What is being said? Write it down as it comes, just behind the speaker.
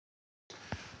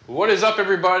What is up,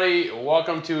 everybody?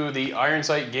 Welcome to the Iron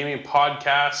Sight Gaming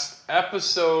Podcast,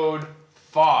 episode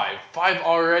 5. 5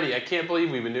 already. I can't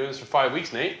believe we've been doing this for 5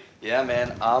 weeks, Nate. Yeah,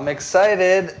 man. I'm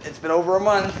excited. It's been over a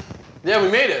month. Yeah, we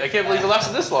made it. I can't believe it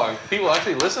lasted this long. People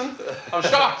actually listen? I'm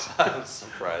shocked. I'm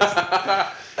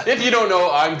surprised. If you don't know,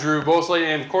 I'm Drew Bosley,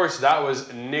 and of course, that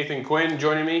was Nathan Quinn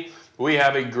joining me. We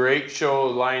have a great show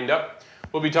lined up.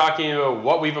 We'll be talking about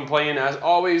what we've been playing, as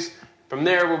always. From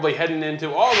there, we'll be heading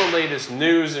into all the latest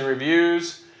news and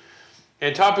reviews.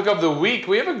 And topic of the week,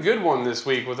 we have a good one this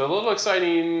week with a little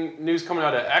exciting news coming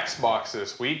out of Xbox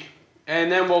this week. And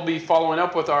then we'll be following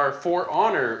up with our For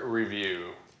Honor review.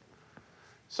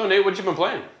 So, Nate, what you been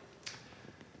playing?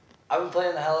 I've been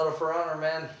playing the hell out of For Honor,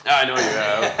 man. I know you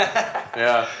have.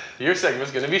 Yeah, your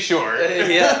segment's going to be short.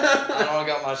 Yeah, I don't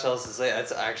got much else to say.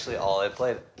 That's actually all I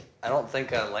played. I don't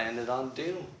think I landed on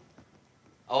Doom.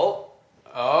 Oh,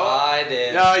 I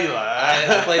did. No, you lied.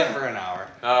 I played for an hour.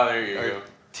 Oh, there you go.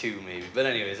 2 maybe. But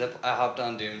anyways, I hopped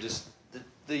on Doom, just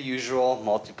the usual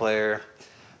multiplayer,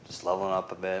 just leveling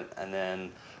up a bit. And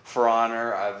then For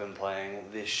Honor, I've been playing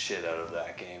the shit out of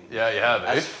that game. Yeah, you have,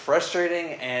 eh? As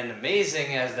frustrating and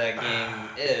amazing as that game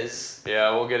is.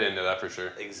 Yeah, we'll get into that for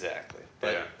sure. Exactly.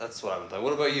 But yeah. That's what I've been playing.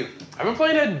 What about you? I've been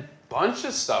playing a bunch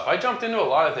of stuff. I jumped into a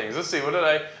lot of things. Let's see, what did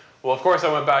I... Well, of course,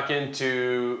 I went back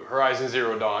into Horizon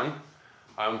Zero Dawn.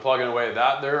 I'm plugging away at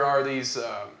that. There are these...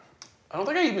 I don't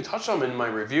think I even touched on them in my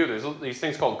review. There's these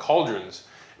things called cauldrons.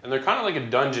 And they're kind of like a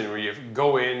dungeon where you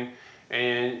go in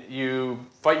and you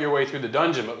fight your way through the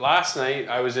dungeon. But last night,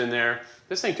 I was in there.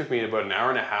 This thing took me about an hour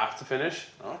and a half to finish.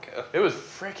 Okay. It was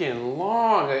freaking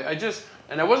long.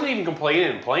 And I wasn't even complaining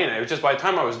and playing it. It was just by the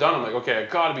time I was done, I'm like, okay, I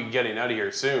gotta be getting out of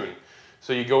here soon.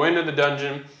 So you go into the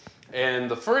dungeon, and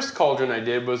the first cauldron I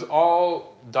did was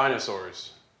all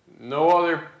dinosaurs. No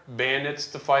other bandits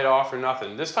to fight off or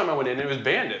nothing. This time I went in, it was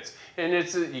bandits. And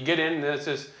you get in, and it's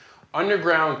this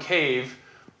underground cave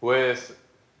with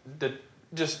the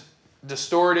just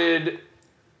distorted,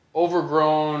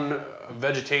 overgrown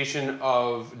vegetation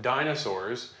of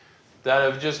dinosaurs that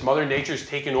have just Mother Nature's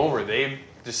taken over. They've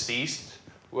deceased,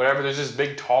 whatever. There's this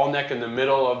big tall neck in the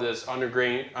middle of this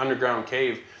underground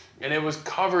cave, and it was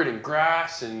covered in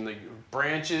grass and like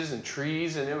branches and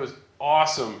trees, and it was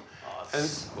awesome. And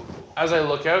as I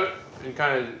look out and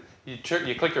kind of you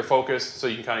click your focus so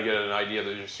you can kind of get an idea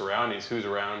of your surroundings, who's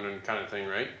around and kind of thing,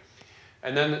 right?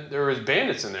 And then there was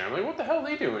bandits in there. I'm like, what the hell are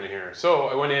they doing here? So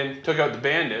I went in, took out the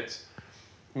bandits,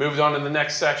 moved on to the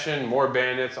next section, more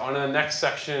bandits, on to the next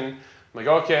section. I'm like,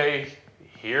 okay,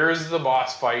 here's the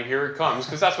boss fight, here it comes,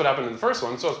 because that's what happened in the first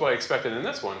one, so that's what I expected in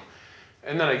this one.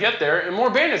 And then I get there, and more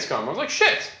bandits come. I was like,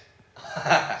 shit!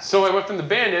 So I went from the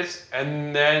bandits,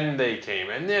 and then they came.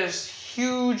 And this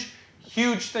huge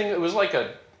thing, it was like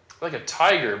a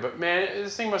tiger, but man,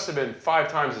 this thing must have been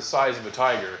 5 times the size of a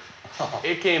tiger.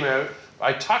 It came out,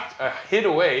 I hid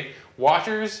away,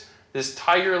 watchers, this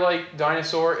tiger-like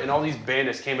dinosaur, and all these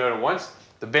bandits came out at once.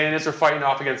 The bandits are fighting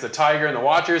off against the tiger and the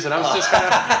watchers, and I was just kind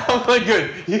of, I'm like,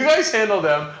 good, you guys handle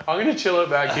them, I'm going to chill it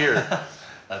back here.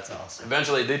 That's awesome.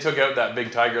 Eventually, they took out that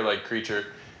big tiger-like creature.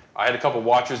 I had a couple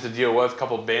watchers to deal with, a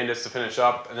couple bandits to finish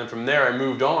up, and then from there I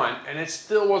moved on, and it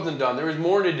still wasn't done. There was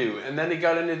more to do, and then they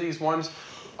got into these ones,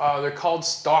 they're called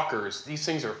stalkers. These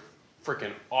things are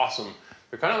freaking awesome.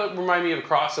 They kind of remind me of a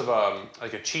cross of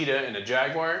like a cheetah and a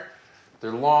jaguar.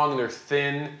 They're long, they're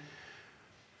thin,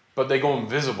 but they go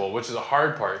invisible, which is a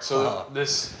hard part. So the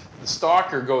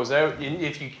stalker goes out, and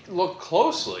if you look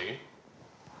closely,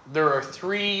 there are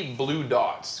 3 blue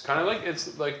dots. Kind of like,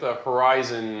 it's like the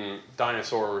Horizon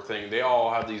dinosaur thing. They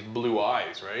all have these blue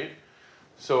eyes, right?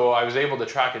 So I was able to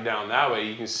track it down that way.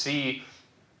 You can see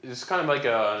it's kind of like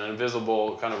an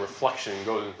invisible kind of reflection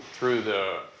going through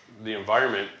the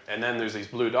environment, and then there's these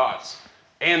blue dots.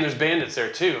 And there's bandits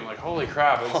there too. I'm like, holy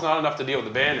crap, it's not enough to deal with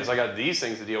the bandits. I got these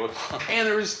things to deal with. And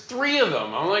there was 3 of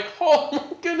them. I'm like, oh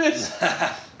my goodness.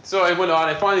 So I went on,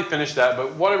 I finally finished that,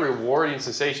 but what a rewarding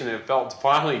sensation it felt to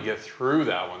finally get through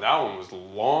that one. That one was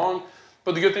long,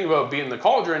 but the good thing about being the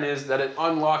cauldron is that it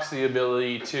unlocks the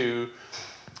ability to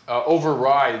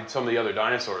override some of the other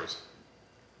dinosaurs.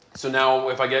 So now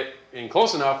if I get in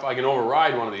close enough, I can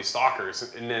override one of these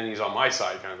stalkers, and then he's on my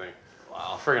side kind of thing.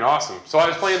 Wow. Freaking awesome. So I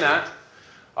was playing that.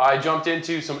 I jumped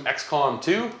into some XCOM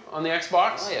 2 on the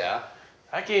Xbox. Oh yeah.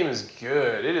 That game is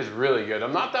good. It is really good.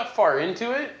 I'm not that far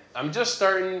into it. I'm just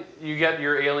starting. You get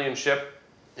your alien ship,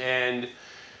 and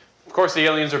of course the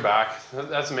aliens are back.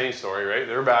 That's the main story, right?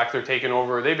 They're back. They're taking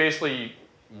over. They basically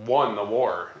won the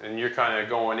war, and you're kind of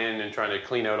going in and trying to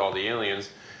clean out all the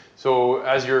aliens. So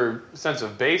as your sense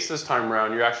of base this time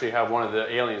around, you actually have one of the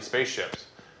alien spaceships.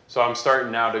 So I'm starting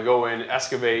now to go in,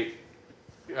 excavate,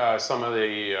 some of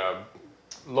the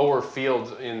lower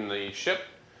fields in the ship,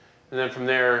 and then from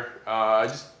there,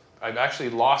 I've actually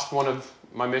lost one of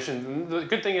my missions.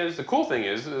 The cool thing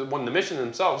is, when the mission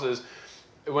themselves is,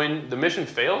 when the mission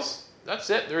fails, that's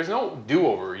it. There's no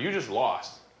do-over. You just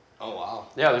lost. Oh, wow.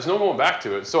 Yeah, there's no going back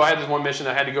to it. So I had this one mission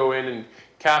I had to go in and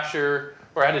capture,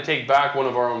 or I had to take back one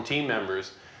of our own team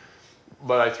members.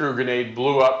 But I threw a grenade,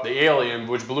 blew up the alien,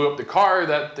 which blew up the car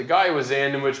that the guy was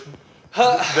in, and which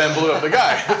then blew up the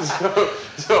guy.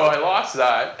 So I lost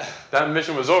that. That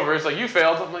mission was over. It's like, you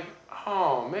failed. I'm like,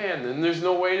 oh man, and there's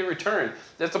no way to return.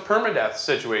 That's a permadeath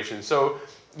situation. So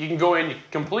you can go in, you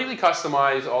completely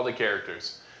customize all the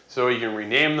characters. So you can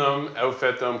rename them,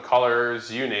 outfit them, colors,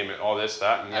 you name it, all this,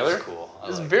 that, and the other. That's cool.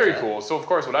 It's very cool. So of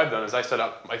course what I've done is I set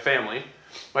up my family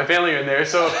in there.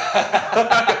 So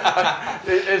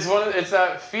it's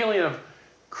that feeling of,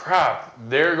 crap,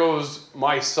 there goes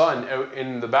my son out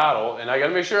in the battle, and I got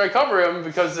to make sure I cover him,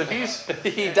 because if he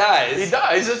dies. He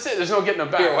dies. That's it. There's no getting him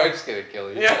back. Your wife's gonna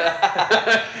kill you.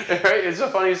 Yeah. Right. It's a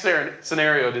funny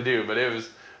scenario to do, but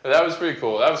that was pretty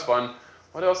cool. That was fun.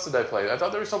 What else did I play? I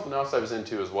thought there was something else I was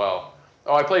into as well.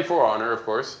 Oh, I played For Honor, of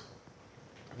course,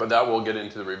 but that we'll get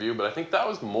into the review. But I think that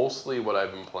was mostly what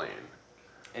I've been playing.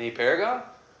 Any Paragon?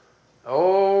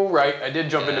 Oh, right. I did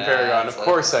jump into Paragon. Of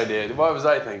course I did. What was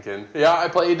I thinking? Yeah, I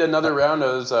played another round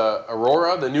as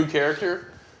Aurora, the new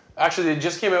character. Actually, they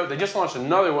just came out. They just launched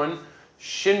another one.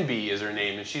 Shinbi is her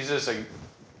name, and she's this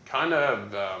kind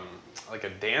of like a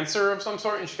dancer of some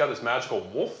sort, and she's got this magical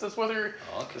wolf that's with her.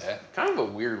 Okay. It's kind of a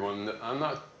weird one. I'm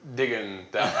not digging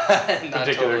that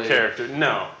particular character.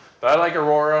 No. But I like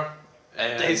Aurora.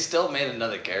 And they still made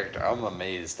another character. I'm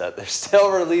amazed that they're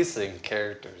still releasing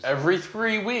characters. Every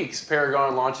 3 weeks,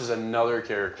 Paragon launches another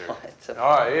character. What?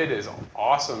 Oh, it is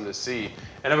awesome to see.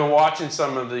 And I've been watching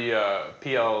some of the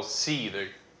PLC, the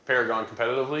Paragon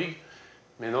Competitive League.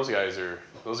 Man, those guys are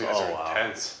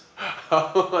intense.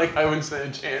 Like, I wouldn't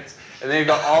stand a chance. And they've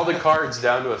got all the cards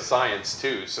down to a science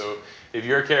too. So if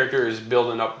your character is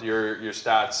building up your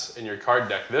stats in your card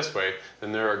deck this way,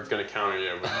 then they're going to counter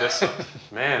you with this.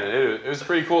 Man, it was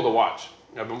pretty cool to watch.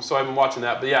 I've been watching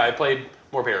that. But yeah, I played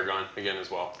more Paragon again as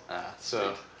well.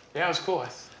 So yeah, it was cool.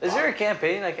 Is there a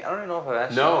campaign? I don't even know if I've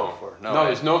asked you that before. No,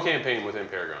 there's no campaign within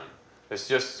Paragon. It's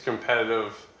just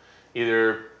competitive,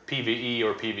 either PvE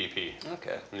or PvP.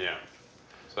 Okay. Yeah.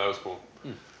 So that was cool.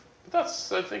 But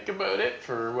that's, I think, about it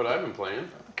for what I've been playing.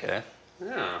 Okay.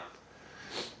 Yeah.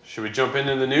 Should we jump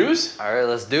into the news? All right,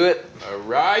 let's do it. All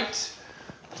right.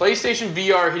 PlayStation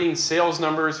VR hitting sales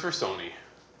numbers for Sony.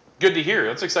 Good to hear.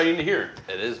 That's exciting to hear.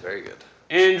 It is very good.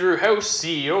 Andrew House,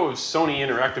 CEO of Sony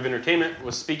Interactive Entertainment,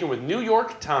 was speaking with New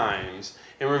York Times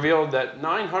and revealed that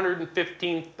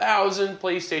 915,000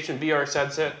 PlayStation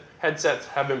VR headsets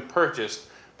have been purchased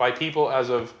by people as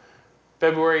of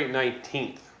February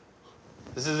 19th.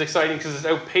 This is exciting because it's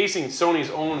outpacing Sony's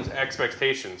own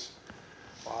expectations.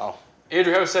 Wow.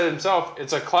 Andrew House said himself,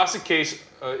 it's a classic case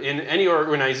in any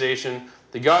organization.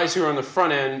 The guys who are on the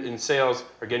front end in sales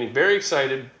are getting very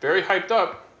excited, very hyped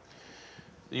up.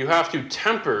 You have to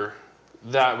temper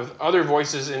that with other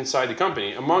voices inside the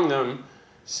company. Among them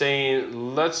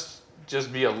saying, let's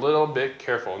just be a little bit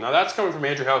careful. Now that's coming from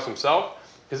Andrew House himself.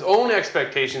 His own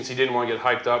expectations, he didn't want to get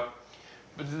hyped up.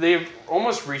 But they've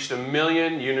almost reached 1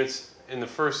 million units in the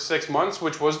first 6 months,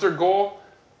 which was their goal.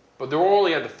 But they were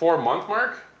only at the 4-month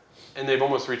mark. And they've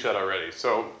almost reached that already.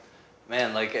 So,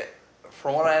 man, like,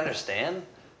 from what I understand,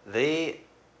 every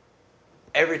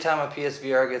time a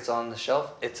PSVR gets on the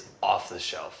shelf, it's off the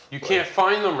shelf. You can't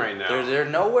find them right now. They're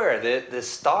nowhere. The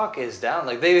stock is down.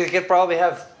 Like, they could probably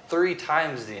have 3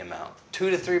 times the amount. 2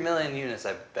 to 3 million units,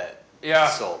 I bet. Yeah,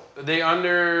 sold. They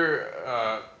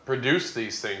produced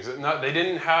these things. They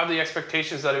didn't have the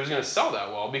expectations that it was going to sell that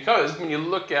well, because when you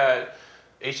look at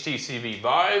HTC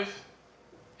Vive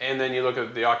and then you look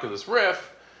at the Oculus Rift,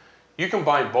 you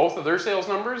combine both of their sales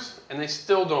numbers and they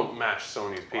still don't match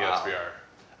Sony's PSVR. Wow.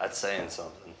 That's saying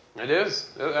something. It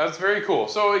is. That's very cool.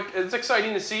 So it's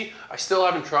exciting to see. I still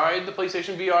haven't tried the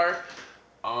PlayStation VR.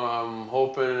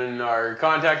 Hoping our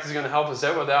contact is going to help us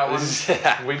out with that one.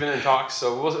 Yeah. We've been in talks,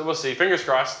 so we'll see. Fingers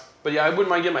crossed. But yeah, I wouldn't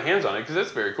mind getting my hands on it because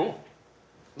it's very cool.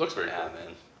 Looks very cool.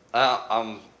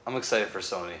 Man. I'm excited for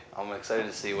Sony. I'm excited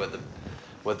to see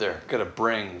what they're gonna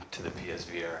bring to the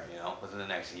PSVR. Within the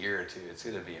next year or two, it's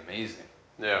gonna be amazing.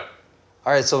 Yeah.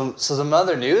 All right, so some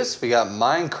other news. We got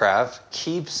Minecraft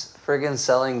keeps friggin'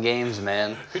 selling games,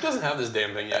 man. Who doesn't have this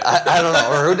damn thing yet? I don't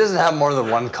know, or who doesn't have more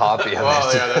than one copy of it?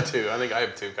 Well, yeah, that too. I think I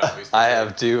have 2 copies. I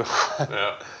have 2.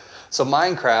 Yeah. So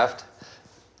Minecraft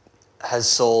has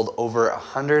sold over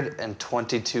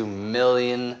 122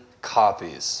 million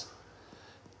copies.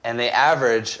 and they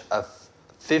average a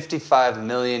 55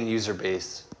 million user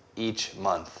base each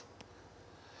month.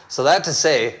 So that to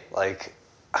say, like,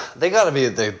 they gotta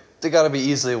be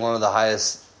easily one of the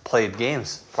highest played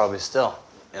games, probably still,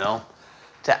 you know?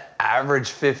 To average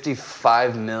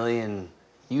 55 million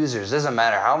users, doesn't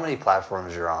matter how many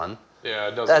platforms you're on. Yeah,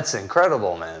 it doesn't. That's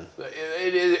incredible, man.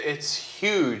 It's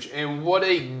huge, and what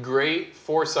a great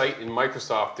foresight in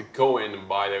Microsoft to go in and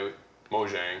buy out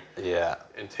Mojang. Yeah.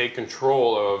 And take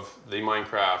control of the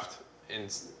Minecraft.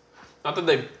 And not that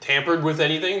they've tampered with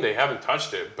anything, they haven't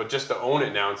touched it, but just to own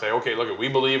it now and say, okay, look, we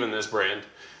believe in this brand,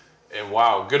 and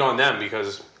wow, good on them,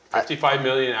 because 55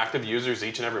 million active users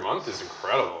each and every month is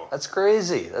incredible. That's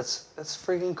crazy. That's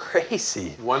freaking crazy.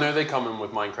 When are they coming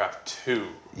with Minecraft 2?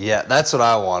 Yeah, that's what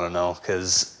I want to know,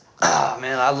 because,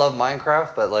 man, I love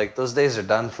Minecraft, but, like, those days are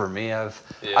done for me. I've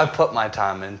put my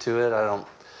time into it.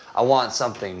 I want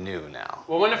something new now.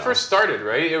 Well, when it first started,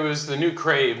 right, it was the new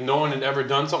crave. No one had ever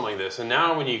done something like this. And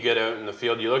now when you get out in the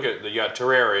field, you look at, you got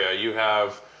Terraria, you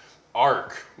have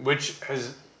Ark, which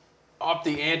has upped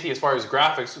the ante as far as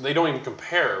graphics. They don't even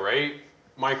compare, right?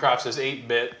 Minecraft's this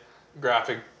 8-bit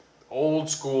graphic, old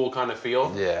school kind of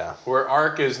feel. Yeah. Where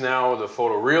Ark is now the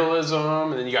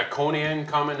photorealism, and then you got Conan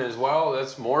coming as well.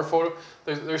 That's more photo.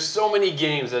 There's so many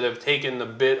games that have taken the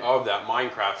bit of that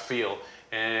Minecraft feel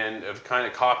and have kind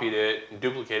of copied it and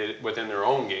duplicated it within their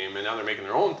own game, and now they're making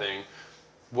their own thing.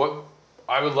 What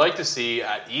I would like to see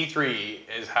at E3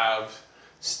 is have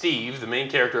Steve, the main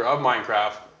character of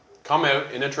Minecraft, come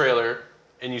out in a trailer,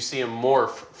 and you see him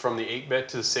morph from the 8-bit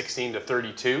to the 16 to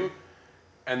 32,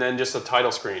 and then just a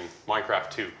title screen,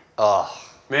 Minecraft 2. Oh.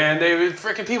 Man,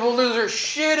 freaking people lose their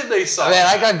shit if they saw Man,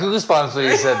 I got goosebumps when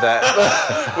you said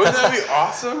that. Wouldn't that be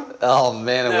awesome? Oh,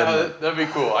 man, it wouldn't. That'd be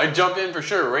cool. I'd jump in for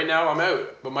sure. Right now, I'm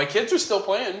out. But my kids are still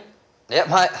playing. Yeah,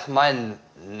 my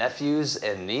nephews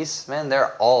and niece, man,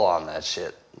 they're all on that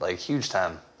shit. Like, huge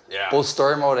time. Yeah. Both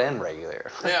story mode and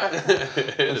regular. Yeah.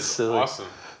 It is silly. Awesome.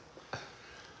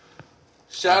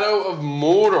 Shadow of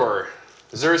Mordor.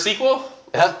 Is there a sequel?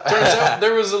 Yep. Turns out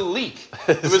there was a leak.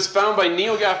 It was found by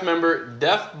NeoGAF member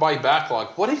Death by Backlog.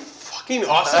 What a fucking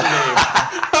awesome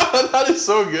name. That is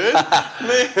so good.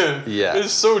 Man, yeah.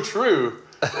 It's so true.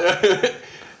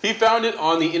 He found it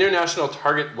on the International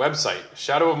Target website.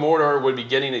 Shadow of Mordor would be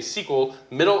getting a sequel,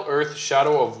 Middle-earth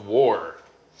Shadow of War.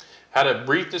 Had a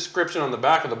brief description on the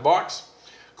back of the box.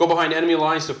 Go behind enemy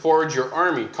lines to forge your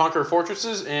army, conquer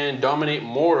fortresses, and dominate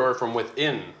Mordor from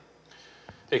within.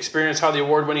 Experience how the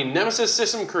award-winning Nemesis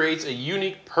system creates a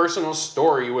unique personal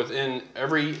story within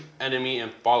every enemy and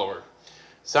follower.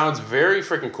 Sounds very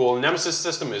freaking cool. The Nemesis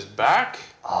system is back.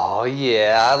 Oh,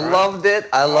 yeah. I loved it.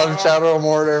 I love Shadow of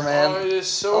Mordor, man. Oh, it is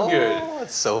so good. Oh,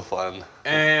 it's so fun.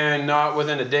 And not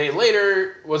within a day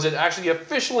later was it actually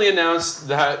officially announced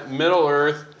that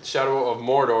Middle-earth Shadow of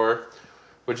Mordor,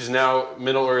 which is now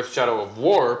Middle-earth Shadow of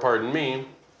War, pardon me,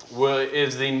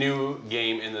 is the new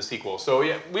game in the sequel. So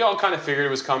yeah, we all kind of figured it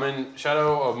was coming.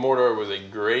 Shadow of Mordor was a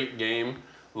great game,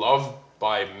 loved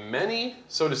by many.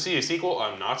 So to see a sequel,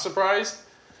 I'm not surprised.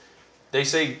 They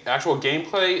say actual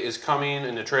gameplay is coming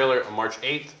in the trailer on March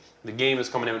 8th. The game is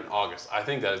coming out in August. I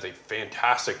think that is a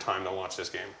fantastic time to launch this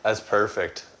game. That's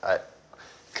perfect.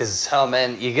 Because, hell,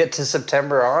 man, you get to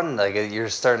September on, like, you're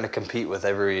starting to compete with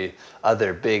every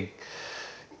other big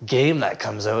game that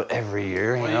comes out every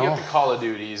year, you know? You get the Call of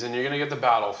Duties, and you're going to get the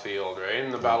Battlefield, right?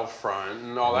 And the Battlefront,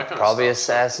 and all that kind Probably of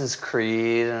stuff. Assassin's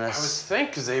Creed. And I would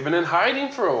think, because they've been in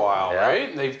hiding for a while, Yeah.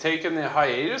 right? They've taken the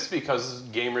hiatus because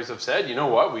gamers have said, you know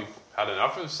what, we've had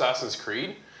enough of Assassin's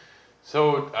Creed.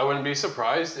 So I wouldn't be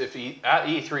surprised if at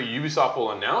E3 Ubisoft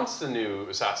will announce the new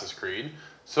Assassin's Creed.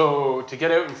 So to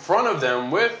get out in front of them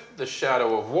with the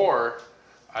Shadow of War,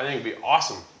 I think it'd be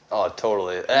awesome. Oh,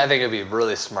 totally. And I think it'd be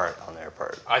really smart on their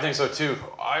part. I think so too.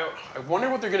 I wonder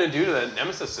what they're going to do to that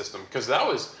Nemesis system, because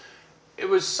it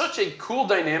was such a cool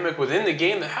dynamic within the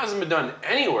game that hasn't been done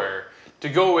anywhere. To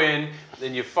go in,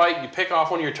 then you fight, you pick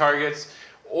off one of your targets,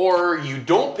 or you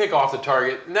don't pick off the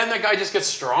target, and then that guy just gets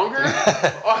stronger.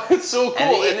 Oh, it's so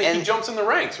cool. And then he jumps in the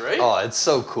ranks, right? Oh, it's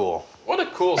so cool. What a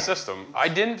cool system. I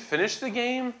didn't finish the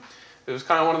game. It was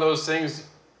kind of one of those things,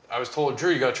 I was told,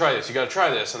 Drew, you got to try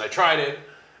this, and I tried it,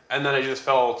 and then I just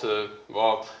fell to,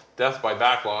 well, death by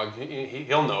backlog.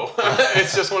 He'll know.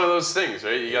 It's just one of those things,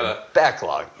 right? You got to...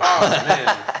 Backlog. Oh, man.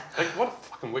 Like, what a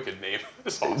fucking wicked name.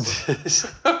 It's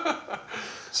awesome.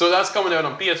 So that's coming out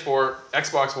on PS4,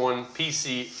 Xbox One,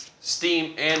 PC,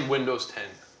 Steam, and Windows 10.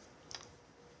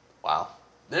 Wow.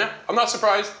 Yeah, I'm not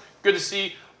surprised. Good to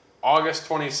see. August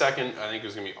 22nd, I think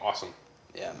is going to be awesome.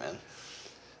 Yeah, man.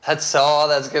 That's all.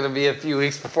 That's going to be a few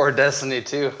weeks before Destiny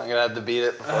 2. I'm going to have to beat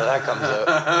it before that comes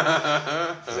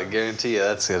out. 'Cause I guarantee you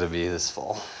that's going to be this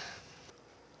fall.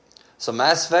 So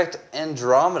Mass Effect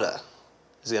Andromeda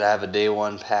is going to have a day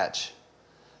one patch.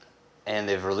 And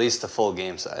they've released the full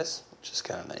game size, which is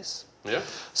kind of nice. Yeah.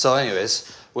 So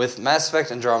anyways, with Mass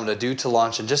Effect Andromeda due to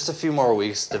launch in just a few more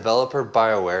weeks, developer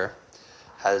BioWare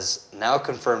has now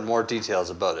confirmed more details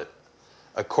about it.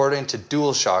 According to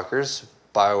DualShockers,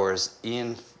 BioWare's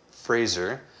Ian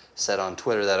Fraser said on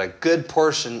Twitter that a good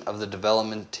portion of the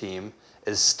development team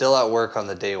is still at work on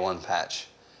the day one patch.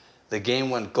 The game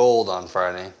went gold on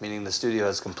Friday, meaning the studio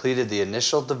has completed the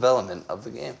initial development of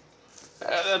the game.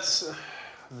 The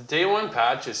day one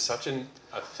patch is such a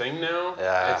thing now.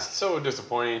 Yeah. It's so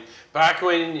disappointing. Back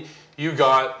when you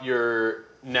got your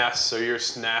NES or your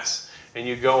SNES and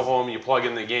you go home, you plug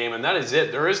in the game, and that is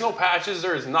it. There is no patches,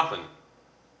 there is nothing.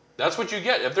 That's what you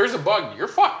get. If there's a bug, you're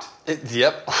fucked.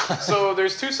 Yep. So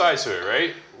there's two sides to it,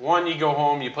 right? One, you go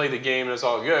home, you play the game, and it's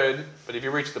all good. But if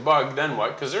you reach the bug, then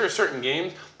what? Because there are certain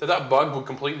games that bug will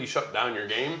completely shut down your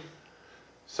game.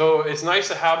 So it's nice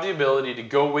to have the ability to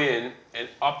go in and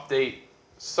update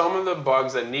some of the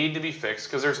bugs that need to be fixed,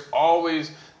 because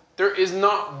there is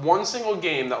not one single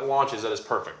game that launches that is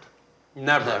perfect.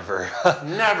 Never.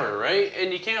 Never, right?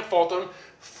 And you can't fault them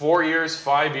 4 years,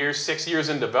 5 years, 6 years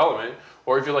in development,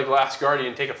 or if you're like Last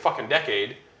Guardian, take a fucking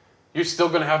decade, you're still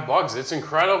going to have bugs. It's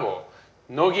incredible.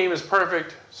 No game is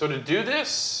perfect, so to do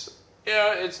this,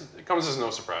 yeah, it comes as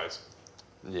no surprise.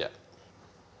 Yeah.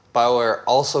 BioWare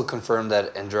also confirmed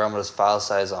that Andromeda's file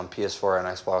size on PS4 and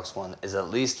Xbox One is at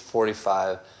least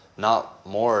 45, not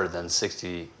more than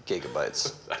 60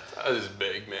 gigabytes. That is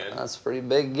big, man. That's a pretty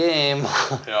big game.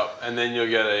 Yeah, and then you'll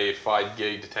get a 5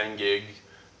 gig to 10 gig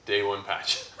day one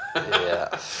patch.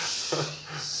 Yeah.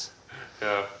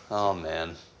 Yeah. Oh,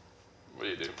 man. What do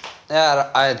you do?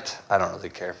 Yeah, I don't really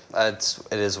care. It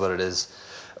is what it is.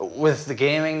 With the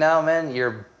gaming now, man,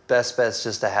 your best bet's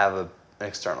just to have an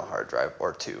external hard drive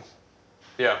or two.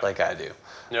 Yeah. Like I do.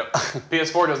 Yep.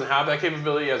 PS4 doesn't have that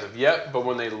capability as of yet, but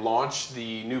when they launch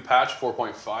the new patch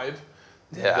 4.5,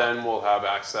 then we'll have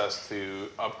access to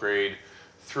upgrade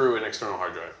through an external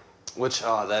hard drive. Which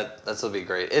that'll be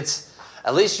great. It's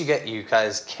at least you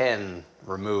guys can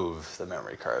remove the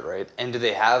memory card, right? And do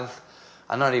they have?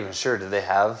 I'm not even sure. Do they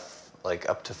have like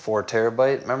up to 4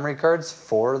 terabyte memory cards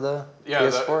for the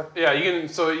PS4?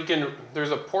 You can.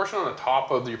 There's a portion on the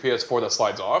top of your PS4 that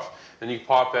slides off, and you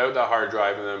pop out that hard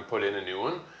drive and then put in a new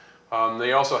one.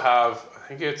 They also have. I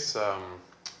think it's.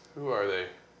 Who are they?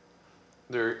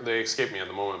 They escape me at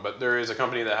the moment, but there is a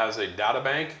company that has a data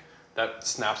bank that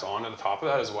snaps on at the top of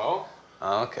that as well.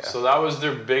 Oh, okay. So that was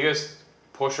their biggest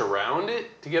push around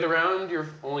it, to get around your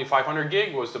only 500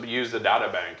 gig, was to use the data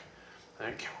bank.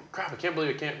 I can't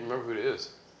believe I can't remember who it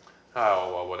is.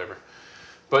 Oh, well, whatever.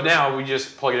 But now we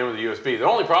just plug it in with a USB. The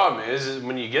only problem is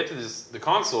when you get to the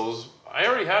consoles, I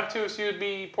already have 2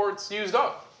 USB ports used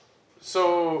up.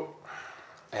 So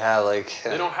yeah, like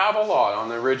they don't have a lot on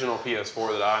the original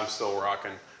PS4 that I'm still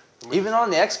rocking. Even on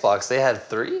the Xbox, they had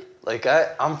 3. Like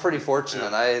I'm pretty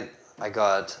fortunate. Yeah. I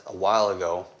got a while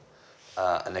ago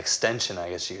an extension,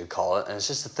 I guess you could call it, and it's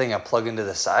just a thing I plug into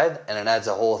the side, and it adds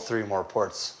a whole 3 more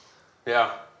ports.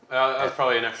 Yeah, that's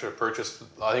probably an extra purchase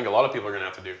I think a lot of people are going to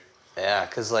have to do. Yeah,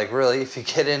 because like really, if you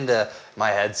get into my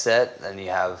headset, then you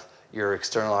have your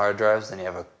external hard drives, then you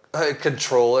have a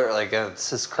controller, like it's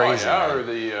just crazy. Oh, yeah, man. or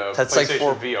the that's PlayStation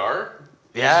like VR.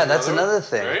 Yeah, that's another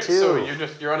thing, right? too. So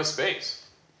you're out of space.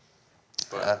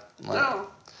 But, no.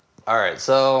 All right,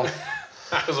 so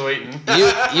I was waiting.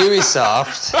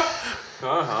 Ubisoft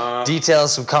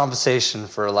details some compensation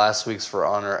for last week's For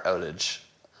Honor outage.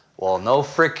 Well, no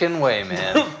frickin' way,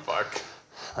 man. Fuck.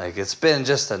 Like, it's been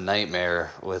just a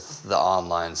nightmare with the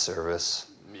online service.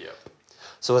 Yep.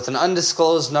 So with an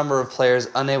undisclosed number of players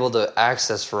unable to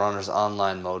access For Honor's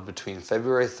online mode between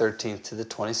February 13th to the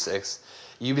 26th,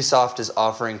 Ubisoft is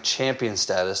offering champion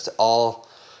status to all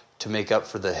to make up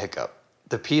for the hiccup.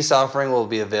 The peace offering will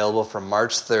be available from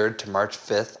March 3rd to March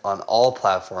 5th on all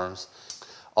platforms.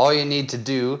 All you need to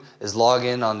do is log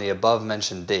in on the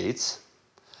above-mentioned dates.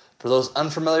 For those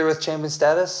unfamiliar with champion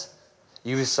status,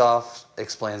 Ubisoft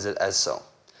explains it as so.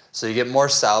 So you get more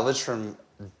salvage from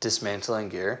dismantling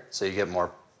gear, so you get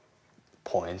more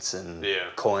points and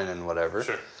coin and whatever.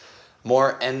 Sure.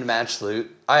 More end match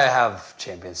loot. I have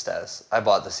champion status. I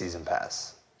bought the season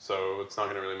pass. So it's not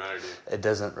going to really matter to you. It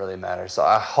doesn't really matter. So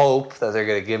I hope that they're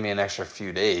going to give me an extra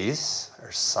few days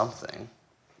or something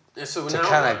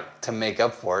to make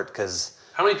up for it, because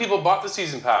how many people bought the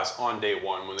season pass on day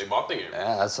one when they bought the game?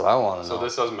 Yeah, that's what I want to know. So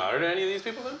this doesn't matter to any of these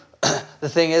people then? The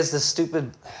thing is, the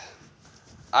stupid...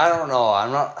 I don't know.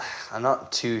 I'm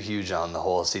not too huge on the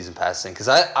whole season pass thing because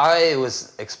I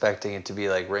was expecting it to be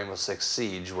like Rainbow Six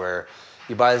Siege where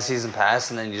you buy the season pass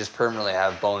and then you just permanently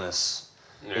have bonus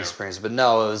experience. But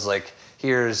no, it was like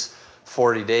here's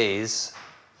 40 days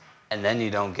and then you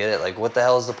don't get it. Like what the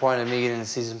hell is the point of me getting the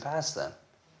season pass then?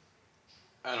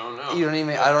 I don't know.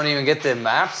 I don't even get the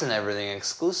maps and everything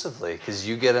exclusively because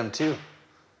you get them too.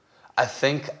 I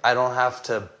think I don't have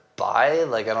to buy,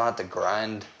 like I don't have to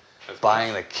grind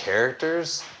buying the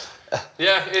characters.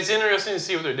 Yeah, it's interesting to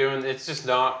see what they're doing. It's just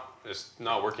not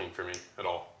working for me at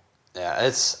all. Yeah,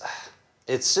 it's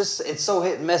so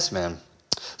hit and miss, man.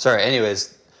 Sorry,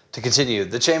 anyways, to continue,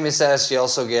 the champion status, you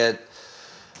also get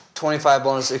 25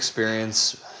 bonus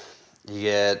experience. You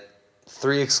get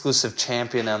 3 exclusive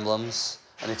champion emblems,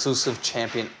 an exclusive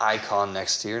champion icon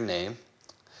next to your name,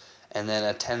 and then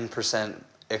a 10%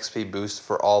 XP boost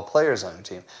for all players on your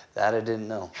team. That I didn't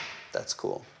know. That's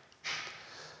cool.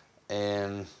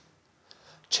 And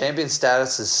champion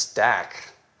status is stack.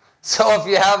 So if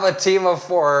you have a team of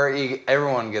 4,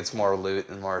 everyone gets more loot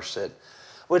and more shit.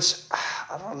 Which,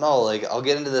 I don't know, like, I'll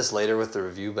get into this later with the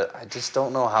review, but I just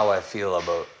don't know how I feel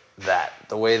about that,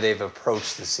 the way they've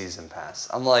approached the season pass.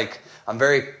 I'm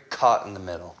very caught in the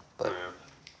middle, but... Yeah.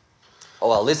 Oh,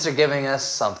 well, at least they're giving us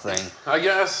something. I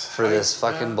guess. For this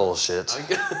fucking bullshit.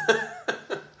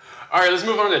 All right, let's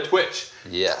move on to Twitch.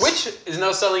 Yes. Twitch is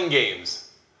now selling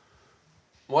games.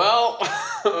 Well,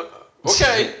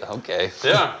 okay. Okay.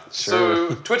 Yeah. Sure.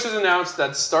 So Twitch has announced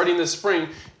that starting this spring,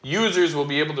 users will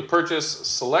be able to purchase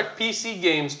select PC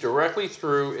games directly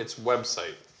through its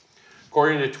website.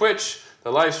 According to Twitch,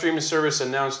 the live streaming service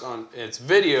announced on its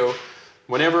video,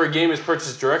 whenever a game is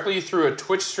purchased directly through a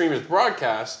Twitch streamer's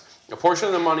broadcast, a portion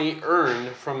of the money earned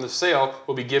from the sale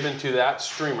will be given to that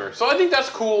streamer. So I think that's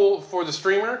cool for the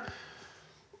streamer.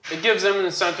 It gives them an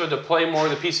incentive to play more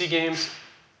of the PC games.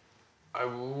 I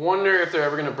wonder if they're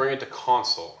ever going to bring it to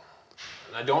console.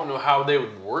 And I don't know how they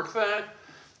would work that.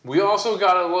 We also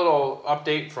got a little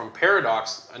update from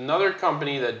Paradox, another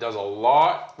company that does a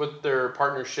lot with their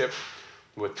partnership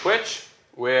with Twitch,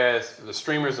 with the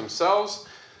streamers themselves.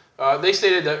 They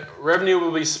stated that revenue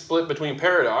will be split between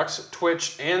Paradox,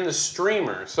 Twitch, and the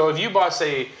streamer. So if you bought,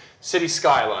 say, City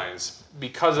Skylines,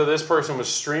 because of this person was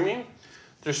streaming,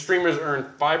 their streamers earn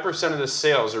 5% of the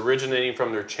sales originating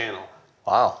from their channel.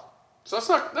 Wow. So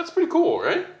that's pretty cool,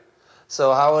 right?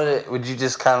 So how would you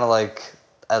just kind of like,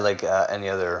 at any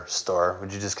other store,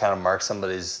 would you just kind of mark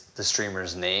the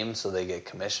streamer's name so they get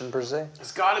commission per se?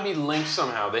 It's got to be linked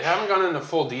somehow. They haven't gone into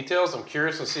full details. I'm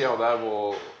curious to see how that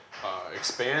will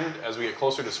expand as we get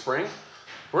closer to spring.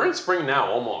 We're in spring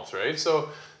now almost, right? So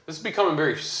this is becoming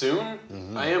very soon.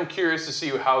 Mm-hmm. I am curious to see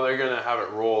how they're going to have it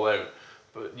roll out.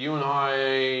 But you and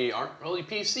I aren't really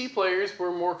PC players.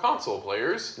 We're more console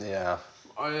players. Yeah.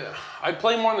 I'd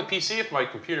play more on the PC if my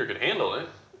computer could handle it.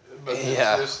 But it's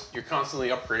just, you're constantly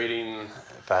upgrading.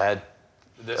 If I had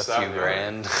a few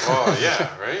grand. Oh,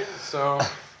 yeah, right? So,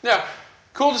 yeah.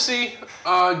 Cool to see.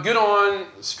 Good on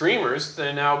streamers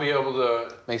to now be able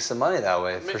to... Make some money that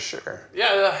way, for sure.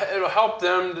 Yeah, it'll help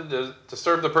them to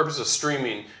serve the purpose of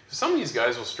streaming. Some of these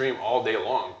guys will stream all day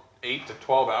long, 8 to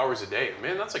 12 hours a day.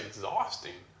 Man, that's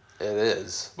exhausting. It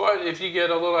is. But if you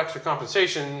get a little extra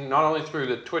compensation, not only through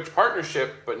the Twitch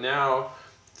partnership, but now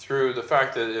through the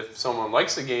fact that if someone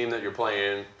likes the game that you're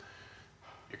playing,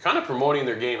 you're kind of promoting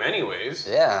their game anyways.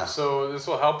 Yeah. So this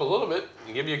will help a little bit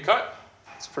and give you a cut.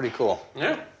 It's pretty cool.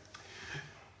 Yeah.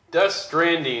 Death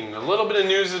Stranding. A little bit of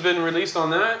news has been released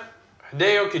on that.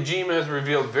 Hideo Kojima has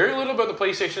revealed very little about the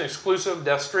PlayStation exclusive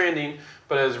Death Stranding,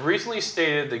 but has recently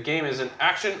stated the game is an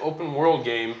action open world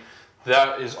game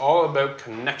that is all about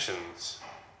connections.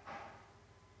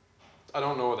 I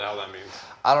don't know what the hell that means.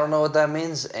 I don't know what that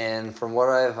means, and from what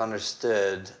I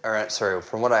understand,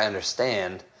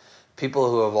 people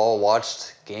who have all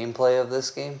watched gameplay of this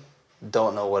game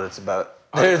don't know what it's about.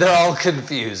 They're all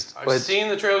confused. I've seen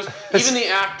the trailers. Even the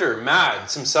actor,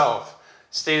 Mads himself,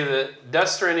 stated that Death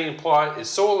Stranding plot is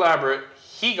so elaborate,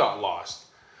 he got lost.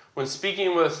 When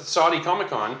speaking with Saudi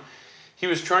Comic-Con, he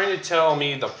was trying to tell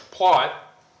me the plot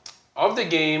of the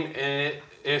game, and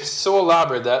it's so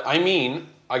elaborate that,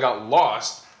 I got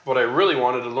lost, but I really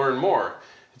wanted to learn more.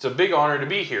 It's a big honor to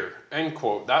be here, end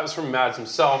quote. That was from Mads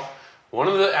himself, one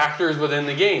of the actors within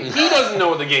the game. He doesn't know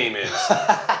what the game is.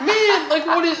 Man,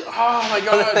 what is, oh my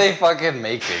God. What are they fucking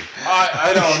making?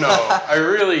 I don't know. I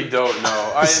really don't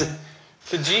know.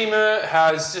 Kojima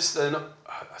has just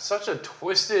such a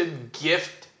twisted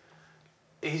gift.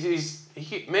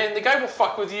 Man, the guy will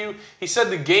fuck with you. He said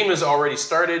the game has already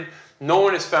started. No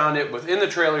one has found it. Within the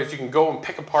trailers, you can go and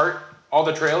pick apart all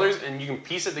the trailers and you can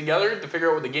piece it together to figure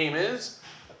out what the game is.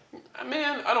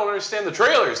 man, I don't understand the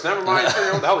trailers. Never mind figuring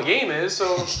out what the hell the game is.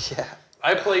 So Yeah.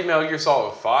 I played Metal Gear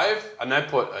Solid 5, and I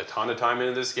put a ton of time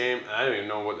into this game, and I don't even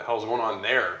know what the hell's going on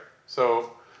there.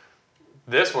 So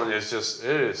this one is just,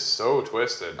 it is so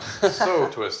twisted. So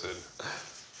twisted.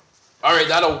 All right,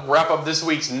 that'll wrap up this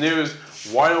week's news.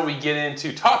 Why don't we get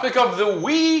into topic of the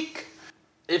week?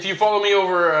 If you follow me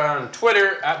over on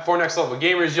Twitter, at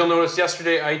 4nextlevelgamers, you'll notice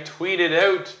yesterday I tweeted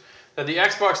out that the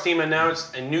Xbox team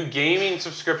announced a new gaming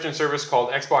subscription service called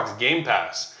Xbox Game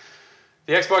Pass.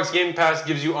 The Xbox Game Pass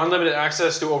gives you unlimited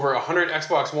access to over 100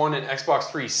 Xbox One and Xbox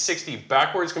 360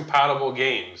 backwards compatible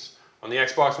games on the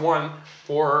Xbox One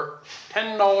for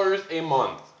 $10 a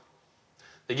month.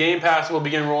 The Game Pass will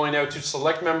begin rolling out to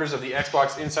select members of the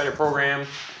Xbox Insider Program,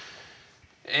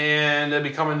 and it'll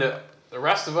be coming to the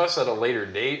rest of us at a later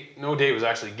date. No date was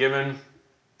actually given.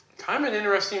 Kind of an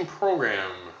interesting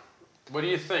program. What do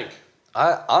you think?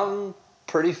 I'm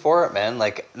pretty for it, man.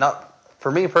 Like, not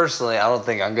for me personally, I don't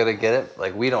think I'm gonna get it.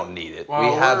 Like, we don't need it. Well,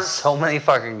 we have so many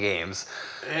fucking games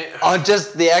on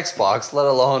just the Xbox, let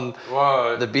alone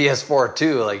the PS4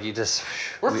 too. Like, you just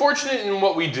we're fortunate in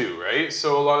what we do, right?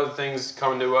 So a lot of things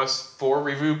come to us for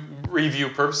review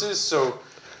purposes. So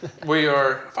we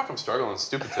are. Fuck, I'm struggling.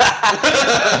 Stupid thing.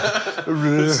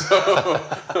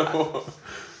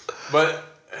 But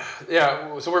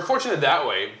yeah, so we're fortunate that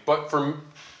way. But for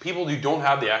people who don't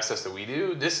have the access that we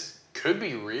do, this could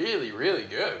be really, really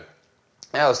good.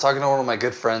 Yeah, I was talking to one of my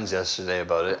good friends yesterday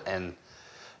about it, and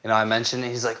I mentioned it.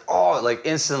 He's like, "Oh," like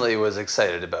instantly was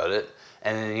excited about it.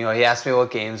 And then, he asked me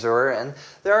what games there were, and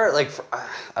there are like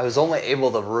I was only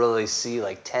able to really see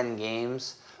like 10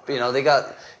 games, but they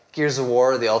got Gears of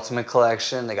War, the Ultimate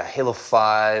Collection. They got Halo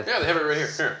 5. Yeah, they have it right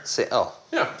here. Oh.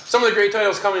 Yeah, some of the great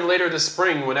titles coming later this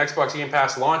spring when Xbox Game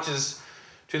Pass launches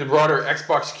to the broader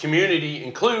Xbox community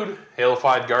include Halo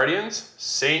 5 Guardians,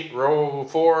 Saints Row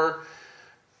 4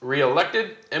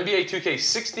 Re-Elected, NBA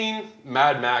 2K16,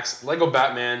 Mad Max, Lego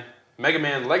Batman, Mega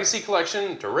Man Legacy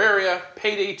Collection, Terraria,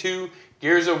 Payday 2,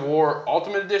 Gears of War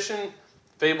Ultimate Edition,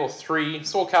 Fable 3,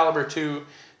 Soul Calibur 2,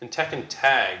 and Tekken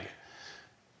Tag.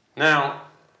 Now,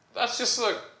 that's just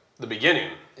like the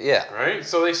beginning. Yeah. Right?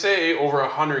 So they say over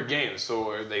 100 games. So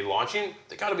are they launching?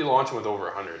 They got to be launching with over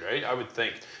 100, right? I would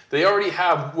think. They already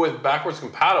have, with backwards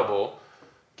compatible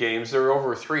games, there are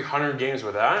over 300 games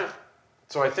with that.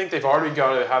 So I think they've already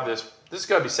got to have this. This has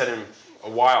got to be set in a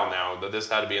while now that this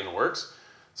had to be in the works.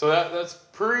 So that's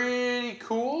pretty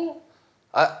cool.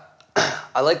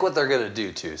 I like what they're going to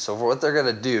do, too. So for what they're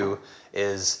going to do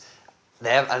is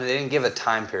they didn't give a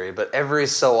time period, but every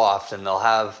so often they'll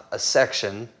have a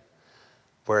section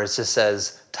where it just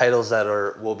says titles that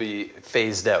will be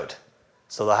phased out.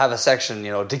 So they'll have a section,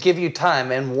 to give you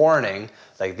time and warning,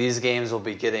 like these games will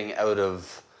be getting out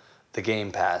of the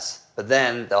Game Pass. But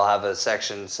then they'll have a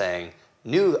section saying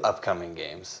new upcoming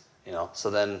games, So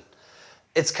then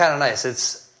it's kind of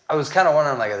nice. I was kind of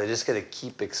wondering, like, are they just going to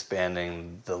keep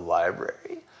expanding the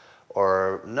library?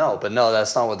 Or no, but no,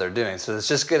 that's not what they're doing. So it's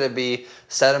just going to be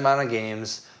set amount of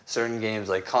games, certain games,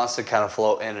 like constant kind of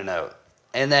flow in and out.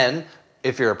 And then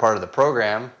if you're a part of the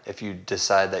program, if you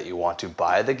decide that you want to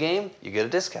buy the game, you get a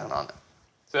discount on it.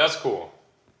 So that's cool.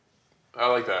 I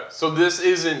like that. So this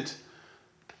isn't,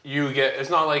 it's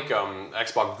not like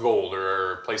Xbox Gold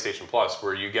or PlayStation Plus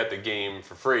where you get the game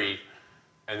for free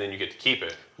and then you get to keep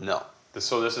it. No.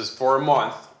 So this is for a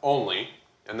month only,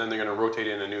 and then they're going to rotate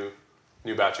in a new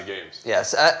batch of games.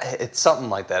 Yes, it's something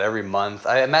like that every month.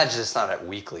 I imagine it's not at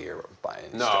weekly or buying.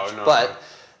 No. But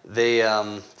they,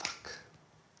 Not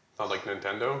like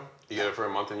Nintendo? You get it for a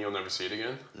month and you'll never see it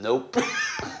again? Nope.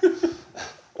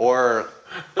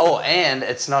 And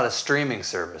it's not a streaming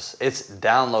service. It's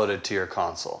downloaded to your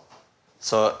console.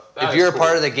 So if you're a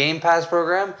part of the Game Pass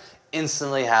program,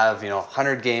 instantly have,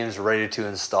 100 games ready to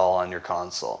install on your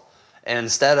console. And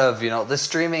instead of, the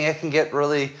streaming, it can get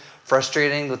really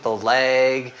frustrating with the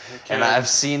lag. And I've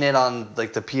seen it on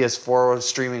like the PS4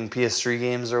 streaming PS3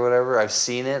 games or whatever. I've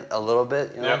seen it a little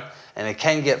bit, Yep. And it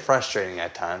can get frustrating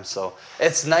at times. So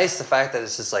it's nice the fact that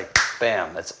it's just like,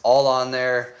 bam, it's all on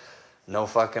there, no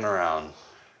fucking around.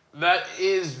 That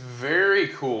is very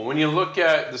cool. When you look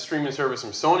at the streaming service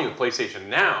from Sony with PlayStation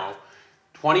Now,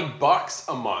 $20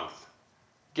 a month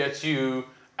gets you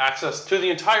access to the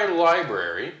entire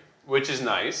library, which is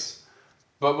nice.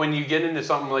 But when you get into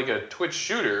something like a Twitch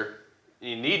shooter,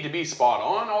 you need to be spot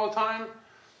on all the time.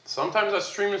 Sometimes that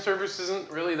streaming service isn't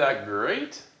really that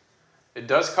great. It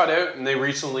does cut out, and they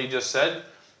recently just said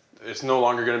it's no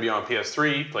longer going to be on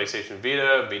PS3, PlayStation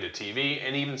Vita, Vita TV,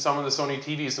 and even some of the Sony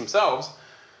TVs themselves.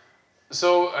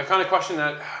 So I kind of question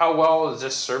that, how well does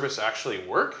this service actually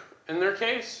work in their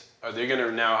case? Are they going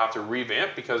to now have to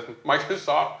revamp? Because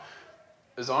Microsoft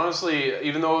is honestly,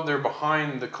 even though they're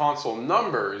behind the console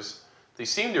numbers, they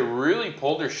seem to really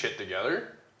pull their shit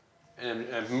together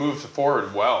and move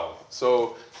forward well.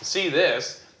 So to see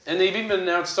this, and they've even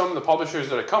announced some of the publishers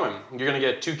that are coming. You're going to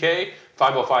get 2K,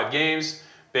 505 Games,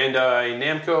 Bandai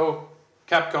Namco,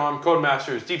 Capcom,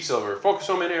 Codemasters, Deep Silver, Focus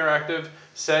Home Interactive,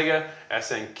 Sega,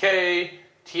 SNK,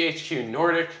 THQ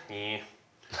Nordic,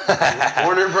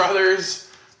 Warner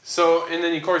Brothers. So, and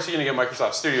then of course you're going to get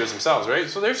Microsoft Studios themselves, right?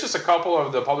 So there's just a couple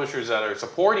of the publishers that are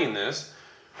supporting this.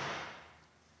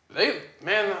 I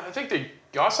think they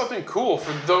got something cool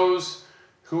for those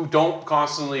who don't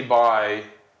constantly buy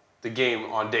the game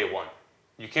on day one.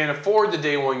 You can't afford the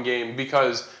day one game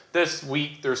because this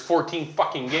week there's 14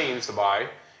 fucking games to buy,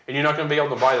 and you're not going to be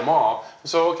able to buy them all.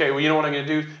 So, okay, well, you know what I'm going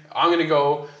to do? I'm going to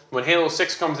go, when Halo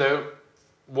 6 comes out,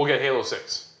 we'll get Halo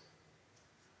 6.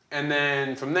 And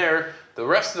then from there, the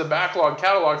rest of the backlog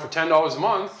catalog for $10 a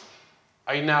month,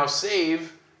 I now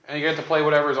save, and you get to play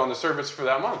whatever's on the service for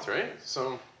that month, right?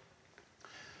 So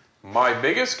my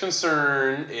biggest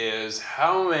concern is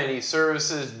how many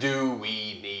services do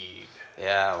we need?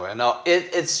 Yeah, well, no,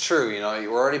 it's true. You know,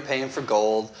 we're already paying for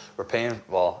gold. We're paying,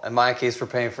 well, in my case, we're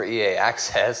paying for EA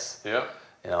Access. Yep.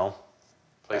 You know.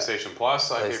 PlayStation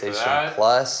Plus, I pay for PlayStation that.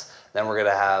 Plus. Then we're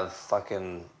going to have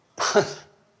fucking...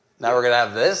 Now we're going to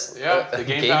have this? Yeah, the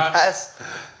Game Pass.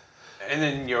 And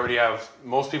then you already have,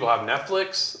 most people have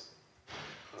Netflix.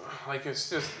 Like,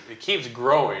 it's just, it keeps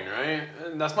growing, right?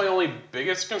 And that's my only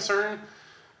biggest concern.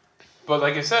 But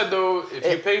like I said, though, if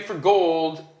you pay for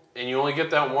gold and you only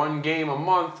get that one game a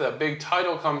month, that big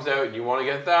title comes out, and you want to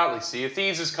get that, like Sea of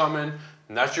Thieves is coming,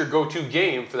 and that's your go-to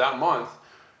game for that month,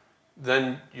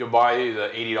 then you'll buy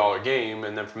the $80 game,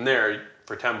 and then from there,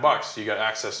 for $10, you got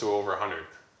access to over 100.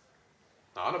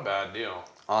 Not a bad deal.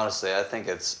 Honestly, I think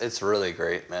it's really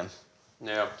great, man.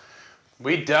 Yeah.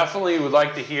 We definitely would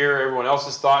like to hear everyone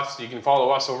else's thoughts. You can follow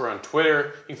us over on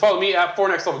Twitter. You can follow me at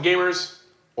 4NextLevelGamers.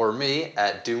 Or me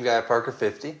at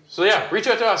DoomGuyParker50. So yeah, reach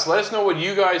out to us. Let us know what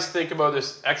you guys think about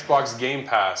this Xbox Game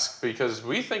Pass, because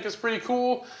we think it's pretty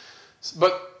cool.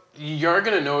 But you're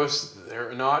going to notice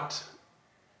they're not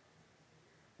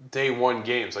day one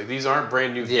games. Like, these aren't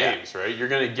brand new games, right? You're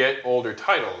going to get older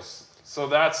titles. So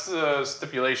that's the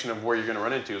stipulation of where you're going to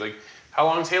run into. Like, how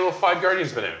long's Halo 5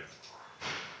 Guardians been out?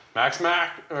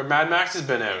 Mad Max has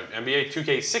been out. NBA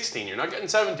 2K16. You're not getting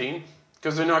 17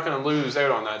 because they're not going to lose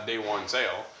out on that day one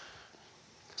sale.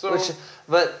 So,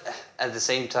 but at the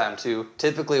same time, too,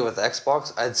 typically with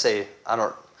Xbox, I'd say, I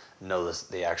don't know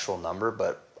the actual number,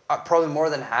 but probably more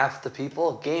than half the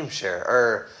people game share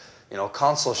or, you know,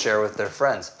 console share with their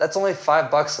friends. That's only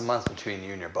 $5 a month between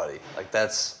you and your buddy. Like,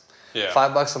 that's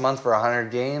 $5 a month for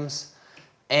 100 games,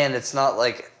 and it's not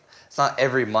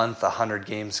every month 100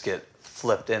 games get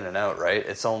flipped in and out, right?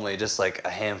 It's only just like a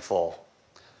handful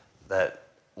that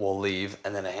will leave,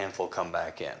 and then a handful come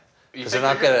back in. Because they're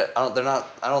not gonna.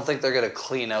 I don't think they're gonna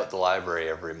clean out the library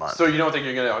every month. So you don't think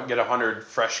you're gonna get 100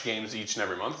 fresh games each and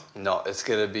every month? No, it's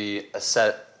gonna be a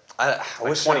set. I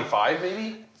wish 25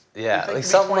 maybe. Yeah, like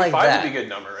something like that. 25 would be a good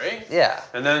number, right? Yeah.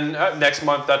 And then next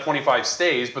month that 25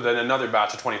 stays, but then another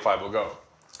batch of 25 will go.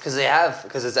 Because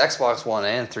it's Xbox One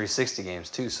and 360 games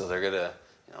too, so they're gonna,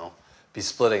 you know, be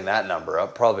splitting that number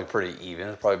up. Probably pretty even.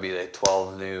 It'll probably be like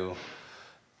 12 new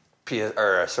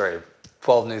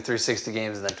 12 new 360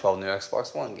 games and then 12 new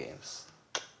Xbox One games.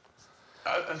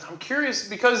 I'm curious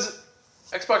because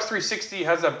Xbox 360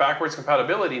 has that backwards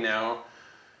compatibility now.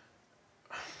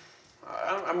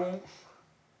 I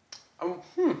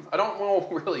don't know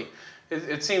really.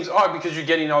 It seems odd because you're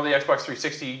getting all the Xbox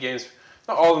 360 games.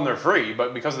 Not all of them are free,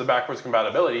 but because of the backwards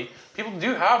compatibility, people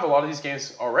do have a lot of these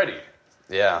games already.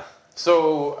 Yeah.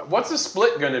 So what's the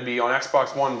split going to be on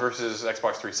Xbox One versus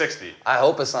Xbox 360? I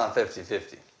hope it's not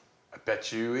 50-50. I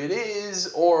bet you it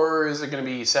is. Or is it going to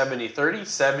be 70-30?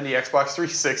 70 Xbox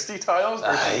 360 titles?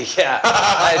 Yeah,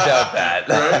 I doubt that.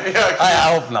 Right? Yeah,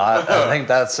 I hope not. I think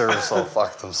that service will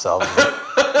fuck themselves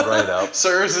right up.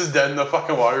 Service is dead in the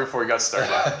fucking water before we got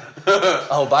started.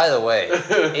 Oh, by the way,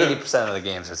 80% of the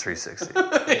games are 360.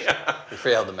 Yeah. You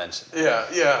failed to mention.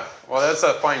 Yeah. Well, that's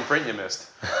that fine print you missed.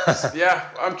 Yeah,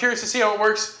 I'm curious to see how it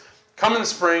works. Coming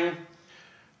spring.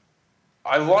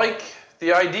 I like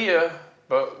the idea,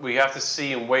 but we have to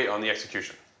see and wait on the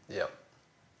execution. Yep.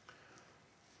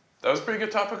 That was a pretty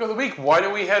good topic of the week. Why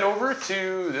don't we head over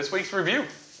to this week's review?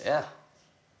 Yeah.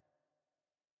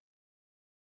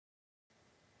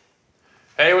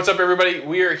 Hey, what's up, everybody?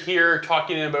 We are here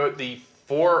talking about the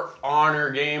For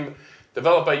Honor game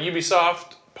developed by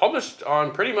Ubisoft, published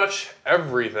on pretty much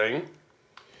everything.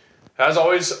 As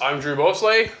always, I'm Drew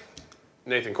Bosley.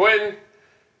 Nathan Quinn,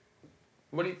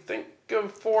 what do you think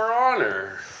of For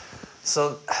Honor?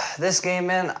 So, this game,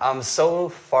 man, I'm so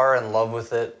far in love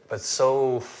with it, but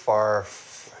so far,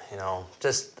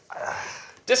 just...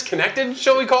 Disconnected,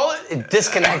 shall we call it?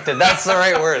 Disconnected, that's the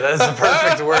right word. That's the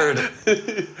perfect word.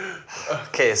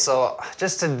 Okay, so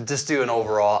just to do an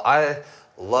overall, I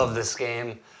love this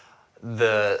game.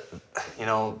 The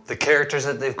characters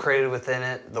that they've created within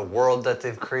it, the world that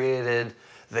they've created,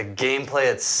 the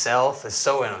gameplay itself is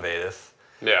so innovative.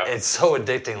 Yeah. It's so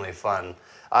addictingly fun.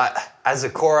 As a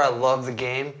core, I love the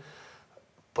game,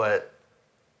 but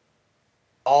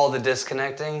all the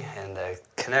disconnecting and the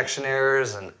connection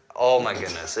errors and oh my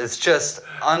goodness, it's just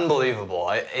unbelievable.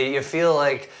 You feel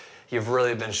like you've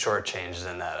really been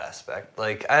shortchanged in that aspect.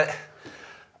 Like I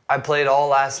played all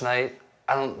last night.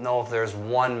 I don't know if there's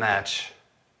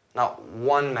not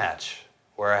one match,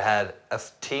 where I had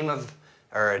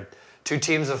two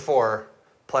teams of 4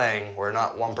 playing where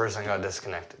not one person got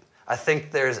disconnected. I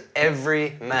think there's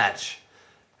every match,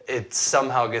 it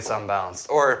somehow gets unbalanced.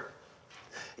 Or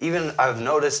even I've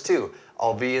noticed too,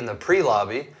 I'll be in the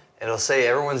pre-lobby, it'll say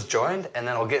everyone's joined, and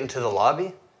then I'll get into the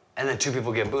lobby, and then 2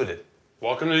 people get booted.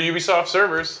 Welcome to the Ubisoft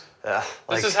servers.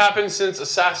 This has happened since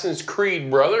Assassin's Creed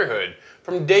Brotherhood.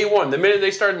 From day one, the minute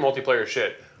they started multiplayer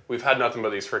shit, we've had nothing but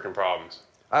these freaking problems.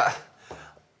 I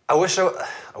wish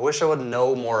I would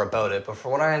know more about it, but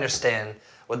from what I understand,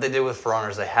 what they did with For Honor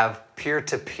is they have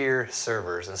peer-to-peer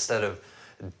servers instead of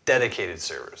dedicated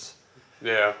servers.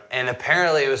 Yeah. And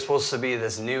apparently it was supposed to be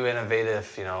this new,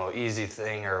 innovative, easy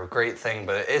thing or great thing,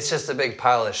 but it's just a big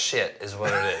pile of shit is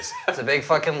what it is. It's a big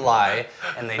fucking lie,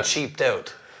 and they cheaped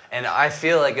out. And I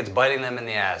feel like it's biting them in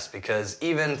the ass, because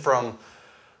even from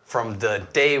the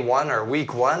day one or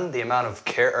week one, the amount of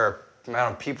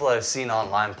people I've seen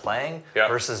online playing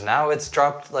versus now, it's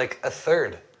dropped like a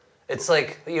third. It's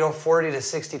like, 40 to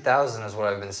 60,000 is what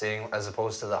I've been seeing, as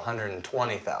opposed to the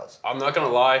 120,000. I'm not gonna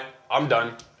lie, I'm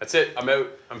done. That's it. I'm out.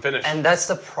 I'm finished. And that's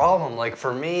the problem. Like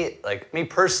for me, me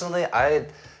personally, I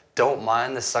don't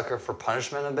mind the sucker for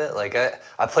punishment a bit. Like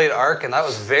I played Ark, and that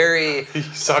was very you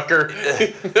sucker.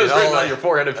 It was written on your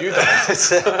forehead a few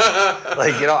times.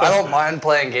 I don't mind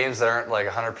playing games that aren't like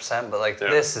 100%, but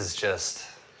this is just.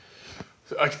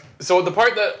 So the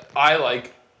part that I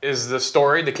like is the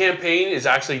story. The campaign is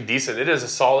actually decent. It is a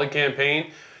solid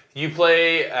campaign. You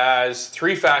play as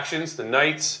 3 factions: the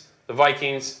Knights, the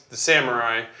Vikings, the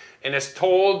Samurai, and it's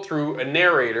told through a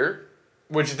narrator,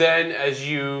 which then, as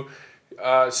you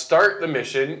start the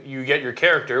mission, you get your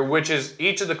character, which is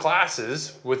each of the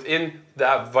classes within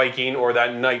that Viking or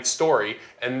that Knight story,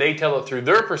 and they tell it through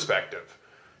their perspective.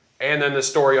 And then the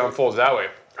story unfolds that way.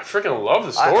 I freaking love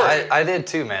the story. I did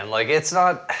too, man. Like it's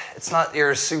not it's not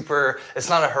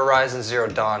a Horizon Zero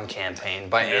Dawn campaign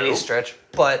by any stretch,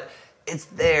 but it's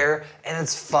there and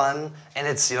it's fun, and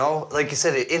it's, like you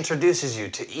said, it introduces you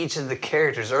to each of the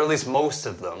characters, or at least most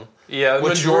of them. Yeah, the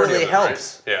which majority really of them,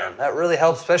 helps. Right? Yeah, that really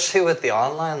helps, especially with the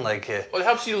online. Well, it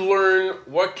helps you learn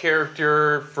what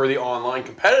character for the online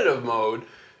competitive mode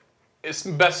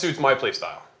best suits my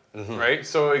playstyle. Mm-hmm. Right?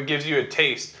 So it gives you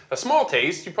a small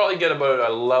taste. You probably get about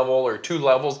a level or 2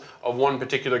 levels of one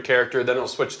particular character, then it'll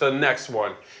switch to the next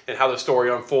one, and how the story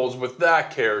unfolds with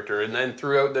that character, and then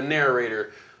throughout the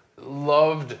narrator.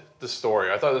 Loved the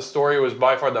story. I thought the story was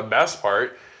by far the best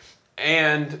part,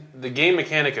 and the game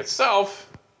mechanic itself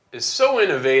is so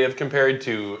innovative compared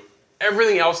to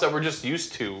everything else that we're just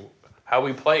used to, how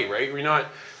we play, right? We're not...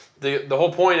 The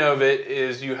whole point of it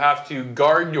is you have to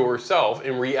guard yourself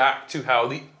and react to how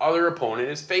the other opponent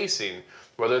is facing.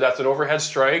 Whether that's an overhead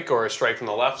strike or a strike from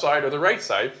the left side or the right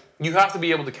side, you have to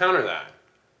be able to counter that.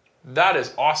 That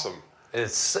is awesome.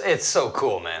 It's so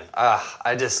cool, man.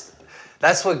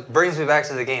 That's what brings me back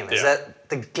to the game, is that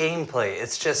the gameplay.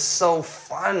 It's just so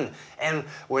fun. And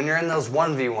when you're in those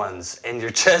 1v1s and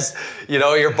you're just,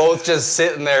 you're both just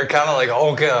sitting there kind of like,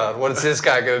 oh God, what's this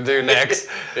guy going to do next?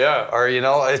 Yeah. Or,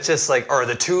 it's just like, or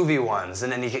the 2v1s,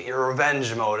 and then you get your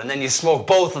revenge mode, and then you smoke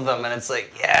both of them, and it's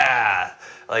like, yeah.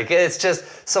 Like, it's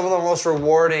just some of the most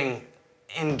rewarding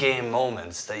in-game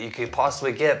moments that you could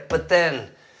possibly get. But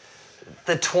then,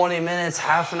 the 20 minutes,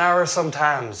 half an hour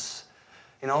sometimes...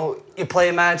 you play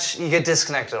a match, you get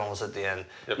disconnected almost at the end.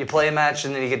 Yep. You play a match,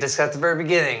 and then you get disconnected at the very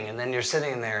beginning, and then you're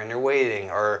sitting there and you're waiting.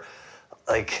 Or,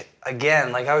 I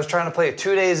was trying to play it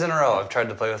 2 days in a row. I've tried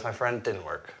to play with my friend, it didn't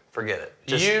work. Forget it.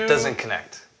 Just doesn't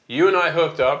connect. You and I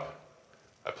hooked up.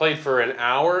 I played for an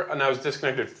hour, and I was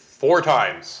disconnected 4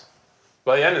 times.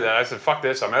 By the end of that, I said, fuck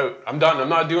this, I'm out. I'm done. I'm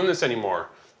not doing this anymore.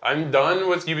 I'm done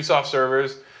with Ubisoft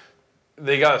servers.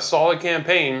 They got a solid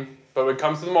campaign, but when it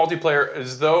comes to the multiplayer,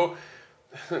 as though...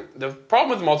 the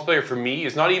problem with multiplayer for me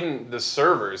is not even the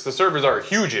servers. The servers are a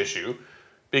huge issue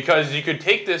because you could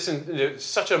take this into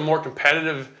such a more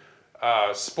competitive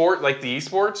sport like the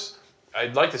esports.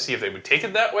 I'd like to see if they would take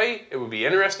it that way. It would be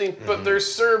interesting. But their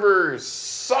servers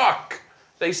suck.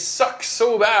 They suck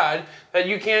so bad that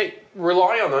you can't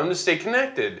rely on them to stay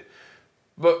connected.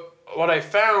 But what I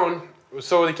found,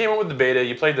 so they came out with the beta,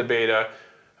 you played the beta.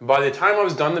 By the time I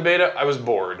was done the beta, I was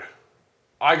bored.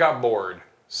 I got bored.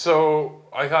 So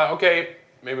I thought, okay,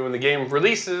 maybe when the game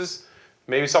releases,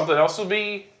 maybe something else will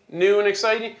be new and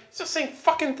exciting. It's the same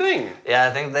fucking thing. Yeah,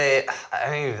 I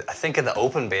think in the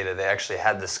open beta they actually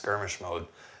had the skirmish mode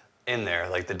in there,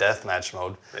 like the deathmatch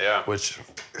mode. Yeah. Which,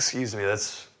 excuse me,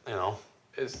 that's,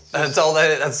 It's that's all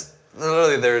that's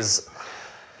literally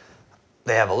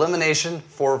they have elimination,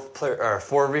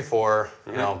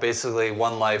 4v4, basically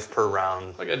 1 life per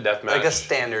round. like a deathmatch. Like a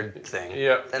standard thing.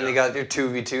 Yeah. Then they got your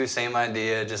 2v2, same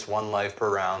idea, just 1 life per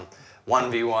round,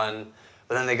 1v1.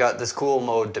 But then they got this cool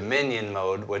mode, Dominion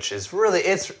mode, which is really,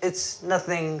 it's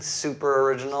nothing super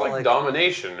original. It's like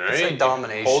domination, right? It's like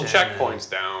domination. Hold checkpoints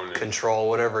down. Control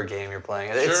whatever game you're playing.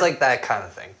 It's Sure. like that kind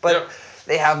of thing. But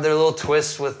they have their little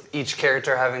twists with each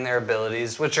character having their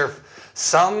abilities, which are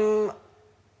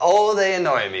they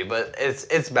annoy me, but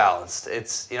it's balanced.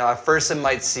 It's, at first it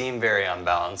might seem very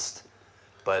unbalanced,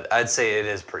 but I'd say it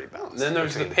is pretty balanced. Then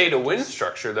there's the pay-to-win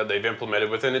structure that they've implemented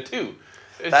within it too.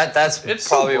 It's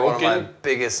probably so one of my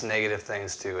biggest negative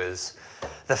things too, is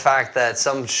the fact that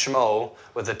some schmo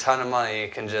with a ton of money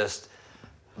can just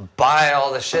buy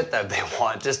all the shit that they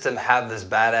want just to have this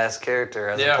badass character,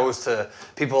 as opposed to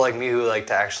people like me who like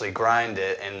to actually grind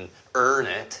it and earn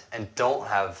it and don't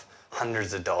have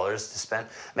hundreds of dollars to spend.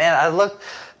 Man, I look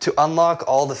to unlock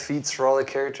all the feats for all the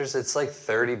characters. It's like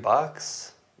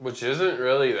 $30. Which isn't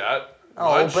really that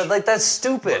Oh, much. but like that's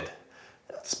stupid.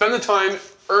 Spend the time,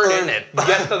 earn it,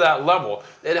 get to that level.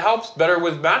 It helps better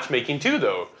with matchmaking too,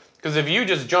 though. Because if you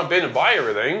just jump in and buy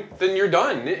everything, then you're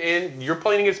done. And you're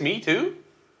playing against me too?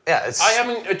 Yeah, I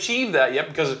haven't achieved that yet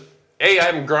because A, I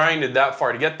haven't grinded that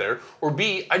far to get there, or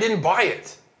B, I didn't buy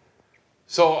it.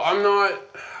 So I'm not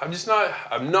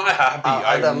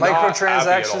happy. The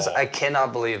microtransactions, I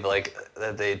cannot believe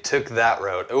that they took that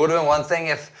route. It would have been one thing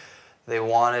if they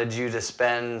wanted you to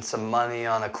spend some money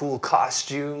on a cool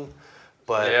costume,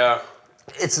 but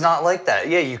it's not like that.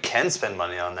 Yeah, you can spend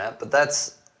money on that, but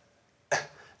that's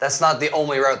not the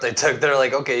only route they took. They're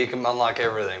like, okay, you can unlock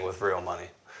everything with real money.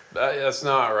 That's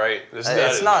not right.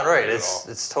 It's not right.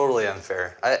 It's totally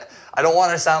unfair. I don't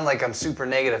want to sound like I'm super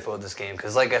negative about this game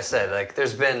because, like I said,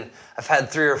 I've had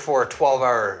 3 or 4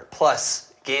 12-hour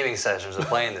plus gaming sessions of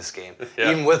playing this game,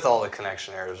 even with all the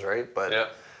connection errors, right?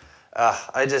 But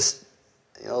I just,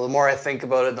 the more I think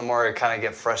about it, the more I kind of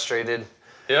get frustrated.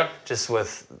 Yeah. Just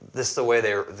with the way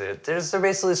they're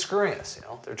basically screwing us.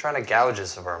 They're trying to gouge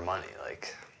us of our money,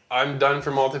 I'm done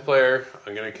for multiplayer.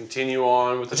 I'm going to continue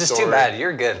on with the story. Just too bad.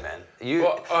 You're good, man. You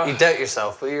doubt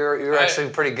yourself, but you're actually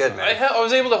pretty good, man. I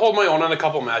was able to hold my own on a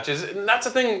couple matches. And that's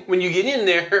the thing. When you get in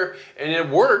there and it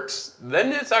works,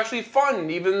 then it's actually fun.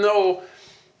 Even though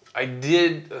I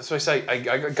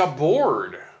got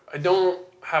bored. I don't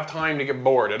have time to get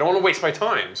bored. I don't want to waste my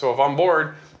time. So if I'm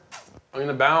bored, I'm going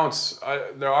to bounce.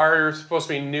 There are supposed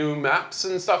to be new maps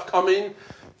and stuff coming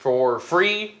for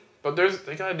free. But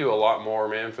they gotta do a lot more,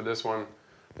 man, for this one.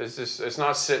 It's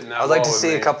not sitting that. I'd like to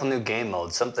see a couple new game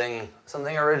modes, something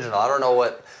original. I don't know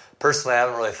what. Personally, I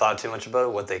haven't really thought too much about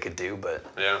it, what they could do, but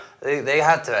they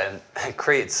have to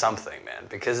create something, man,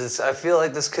 because I feel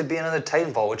like this could be another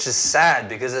Titanfall, which is sad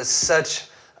because it's such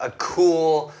a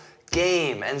cool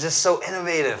game and just so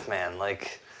innovative, man.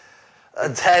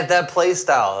 That play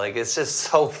style, it's just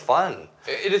so fun.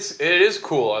 It is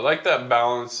cool. I like that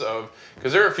balance of,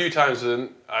 because there are a few times when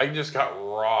I just got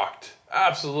rocked,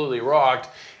 absolutely rocked,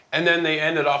 and then they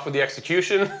ended off with the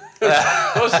execution.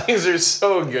 Those things are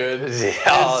so good.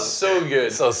 Yeah, it's so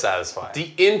good, so satisfying.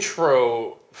 The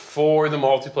intro for the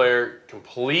multiplayer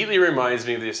completely reminds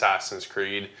me of the Assassin's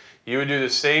Creed. You would do the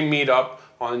same meetup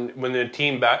when the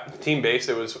team base.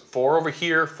 It was 4 over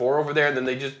here, 4 over there, and then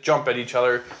they just jump at each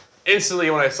other.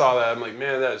 Instantly, when I saw that, I'm like,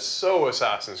 man, that is so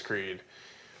Assassin's Creed.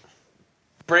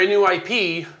 Brand new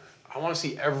IP, I want to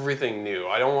see everything new.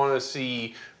 I don't want to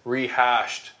see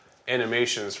rehashed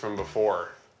animations from before.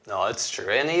 No, it's true.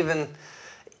 And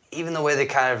even the way they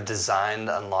kind of designed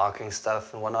unlocking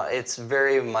stuff and whatnot, it's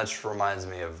very much reminds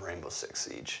me of Rainbow Six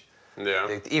Siege.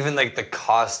 Yeah. Even the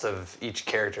cost of each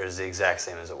character is the exact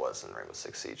same as it was in Rainbow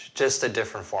Six Siege. Just a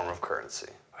different form of currency.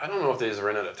 I don't know if they just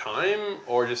ran out of time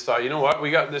or just thought, you know what,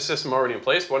 we got this system already in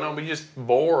place. Why don't we just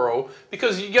borrow?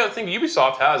 Because you got to think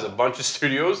Ubisoft has a bunch of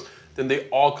studios. then they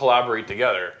all collaborate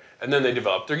together, and then they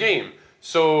develop their game.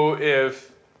 So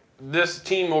if this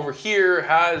team over here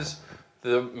has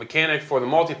the mechanic for the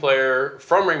multiplayer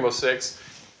from Rainbow Six,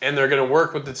 and they're going to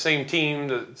work with the same team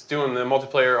that's doing the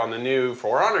multiplayer on the new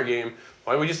For Honor game,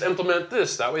 why don't we just implement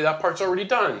this? That way that part's already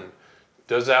done.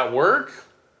 Does that work?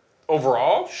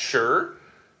 Overall, sure.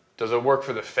 Does it work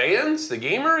for the fans, the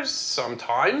gamers?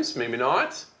 Sometimes, maybe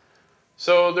not.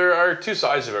 So there are two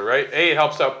sides of it, right? A, it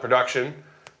helps out production,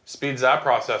 speeds that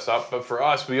process up. But for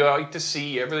us, we like to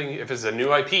see everything. If it's a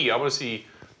new IP, I want to see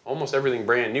almost everything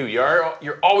brand new.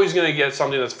 You're always going to get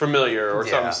something that's familiar or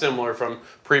something similar from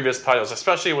previous titles,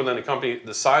 especially within a company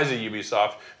the size of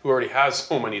Ubisoft, who already has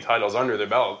so many titles under their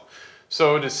belt.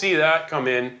 So to see that come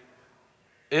in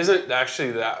isn't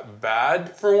actually that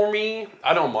bad for me.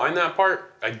 I don't mind that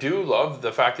part. I do love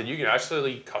the fact that you can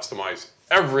actually customize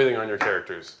everything on your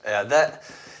characters. Yeah, that,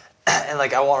 and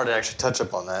like I wanted to actually touch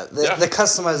up on that. The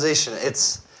customization,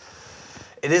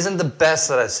 it isn't the best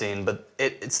that I've seen, but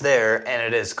it's there and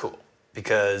it is cool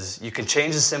because you can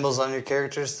change the symbols on your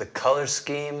characters, the color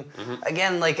scheme. Mm-hmm.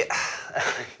 Again, like,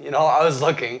 I was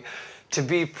looking to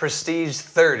be Prestige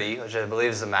 30, which I believe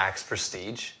is the max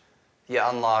prestige. You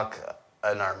unlock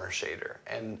an armor shader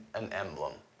and an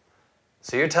emblem.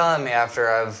 So you're telling me after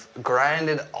I've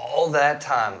grinded all that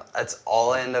time, that's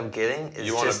all I end up getting? Is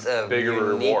you want just a bigger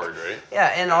reward, right?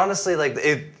 Yeah, and honestly, like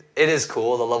it is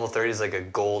cool. The level 30 is like a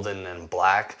golden and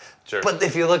black. Sure. But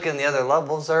if you look in the other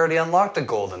levels, I already unlocked a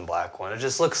gold and black one. It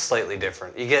just looks slightly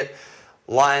different. You get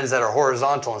lines that are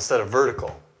horizontal instead of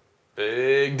vertical.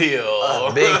 Big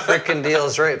deal. Big freaking deal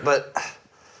is right. But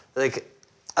like,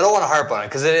 I don't want to harp on it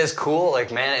because it is cool.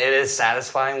 Like, man, it is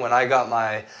satisfying when I got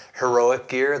my heroic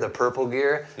gear, the purple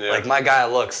gear. Yeah. Like, my guy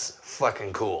looks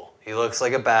fucking cool. He looks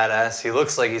like a badass. He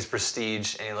looks like he's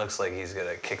prestige, and he looks like he's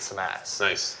gonna kick some ass.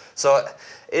 Nice. So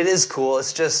it is cool.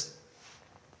 It's just,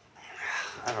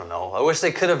 I don't know. I wish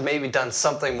they could have maybe done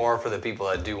something more for the people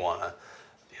that do want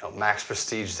to, max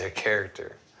prestige their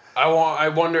character. I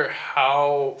wonder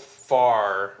how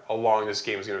far along this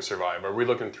game is going to survive. Are we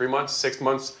looking 3 months, 6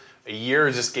 months? A year?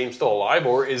 Is this game still alive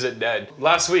or is it dead?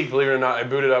 Last week, believe it or not, I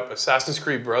booted up Assassin's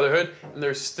Creed Brotherhood and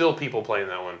there's still people playing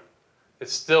that one. It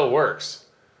still works.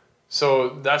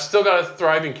 So that's still got a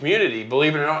thriving community.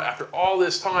 Believe it or not, after all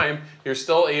this time, you're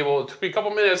still able, it took me a couple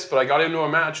minutes, but I got into a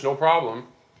match, no problem.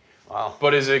 Wow.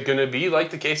 But is it going to be like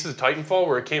the case of Titanfall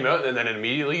where it came out and then it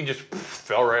immediately just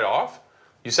fell right off?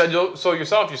 You said so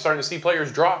yourself, you're starting to see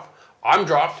players drop. I'm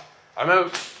dropped. I'm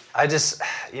out. I just,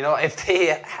 if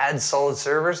they had solid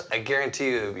servers, I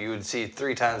guarantee you would see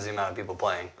 3 times the amount of people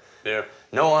playing. Yeah.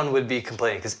 No one would be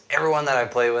complaining because everyone that I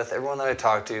play with, everyone that I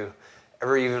talk to,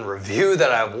 every even review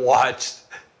that I've watched,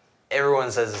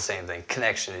 everyone says the same thing.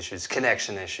 Connection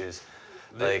issues.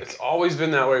 Like, it's always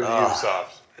been that way with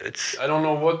Ubisoft. I don't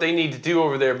know what they need to do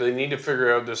over there, but they need to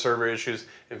figure out the server issues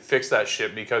and fix that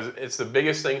shit because it's the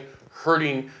biggest thing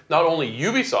hurting not only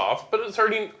Ubisoft, but it's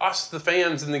hurting us, the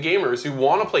fans and the gamers who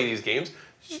want to play these games.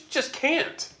 You just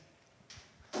can't.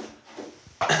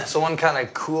 So one kind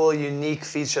of cool, unique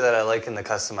feature that I like in the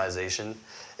customization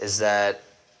is that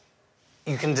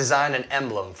you can design an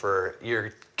emblem for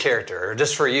your character, or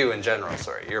just for you in general,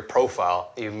 your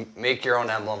profile. You make your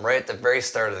own emblem right at the very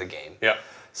start of the game. Yeah.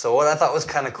 So what I thought was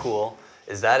kind of cool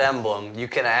is that emblem, you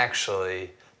can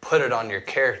actually put it on your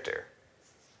character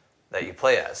that you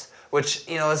play as. Which,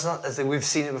 it's not, we've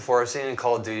seen it before. I've seen it in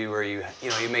Call of Duty where you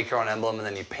make your own emblem and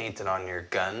then you paint it on your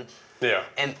gun. Yeah.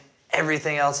 And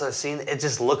everything else I've seen, it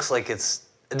just looks like it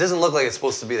doesn't look like it's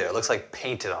supposed to be there. It looks like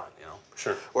painted on,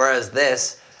 Sure. Whereas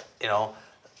this,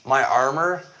 my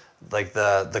armor, like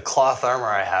the cloth armor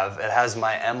I have, it has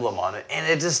my emblem on it. And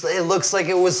it looks like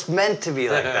it was meant to be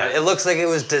like that. It looks like it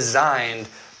was designed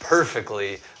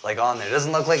perfectly, like on there. It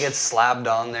doesn't look like it's slabbed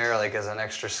on there, like as an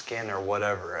extra skin or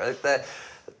whatever. Like that.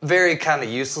 Very kind of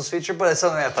useless feature, but it's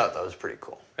something I thought that was pretty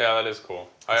cool. Yeah, that is cool.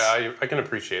 I can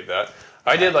appreciate that.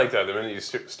 I did like that the minute you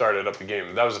started up the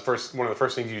game. That was one of the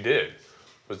first things you did,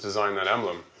 was design that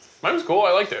emblem. Mine was cool.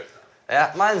 I liked it.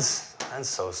 Yeah, mine's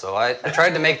so-so. I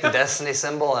tried to make the Destiny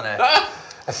symbol and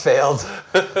I failed.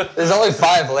 There's only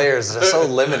 5 layers. They're so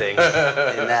limiting in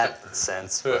that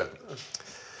sense.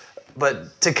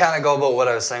 But to kind of go about what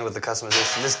I was saying with the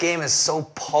customization, this game is so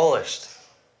polished.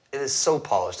 It is so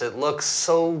polished. It looks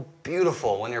so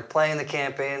beautiful when you're playing the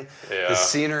campaign. Yeah. The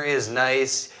scenery is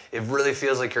nice. It really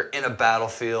feels like you're in a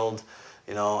battlefield,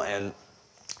 and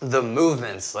the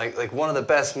movements, like one of the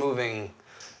best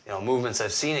movements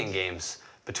I've seen in games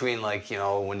between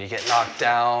when you get knocked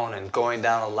down and going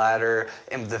down a ladder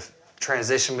and the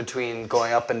transition between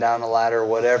going up and down a ladder,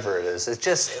 whatever it is.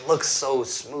 It looks so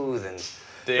smooth and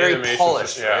very animation's-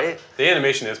 polished, yeah. right? The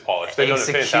animation is polished. They've done a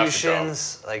fantastic job.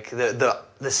 Executions, like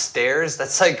the stairs.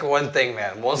 That's like one thing,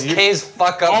 man. Most games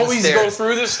fuck up Always the go stairs.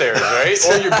 through the stairs, right?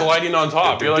 Or you're gliding on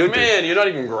top. You're like, man, you're not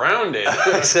even grounded.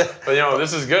 But you know,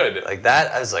 this is good. Like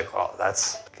that, I was like, oh,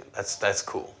 that's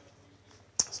cool.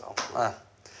 So,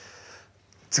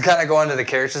 to kind of go into the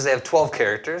characters, they have 12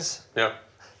 characters. Yeah.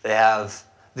 They have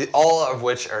all of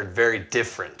which are very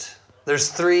different. There's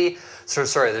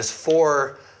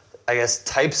four, I guess,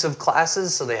 types of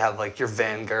classes. So they have like your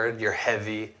Vanguard, your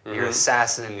Heavy, your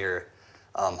Assassin, and your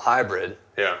Hybrid.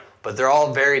 Yeah. But they're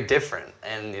all very different,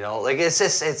 and you know, like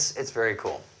it's very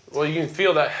cool. Well, you can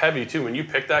feel that Heavy too. When you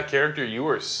pick that character, you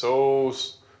are so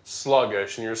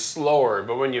sluggish and you're slower.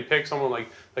 But when you pick someone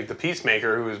like the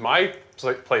Peacemaker, who is my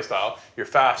playstyle, you're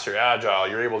faster, agile.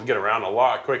 You're able to get around a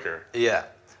lot quicker. Yeah.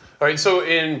 All right. So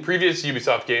in previous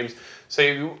Ubisoft games,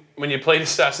 say when you played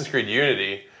Assassin's Creed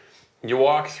Unity, you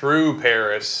walk through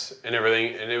Paris and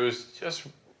everything, and it was just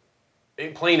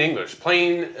plain English,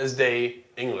 plain as day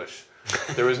English.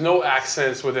 There was no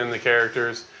accents within the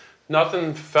characters.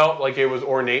 Nothing felt like it was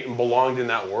ornate and belonged in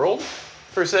that world,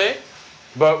 per se.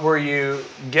 But where you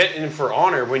get in for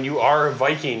honor, when you are a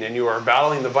Viking and you are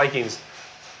battling the Vikings,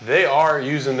 they are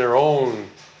using their own...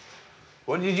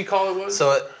 What did you call it?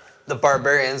 So the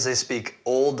barbarians, they speak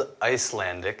Old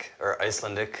Icelandic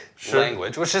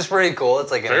language, which is pretty cool.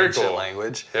 It's like an ancient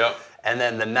language. Yeah. And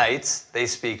then the knights, they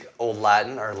speak Old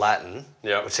Latin,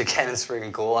 Yeah. which again is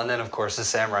freaking cool. And then, of course, the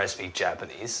samurai speak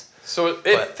Japanese. So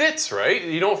it fits, right?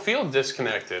 You don't feel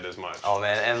disconnected as much. Oh,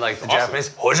 man. And like the Awesome. Japanese,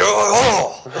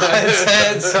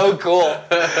 it's so cool.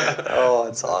 Oh,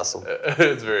 it's awesome.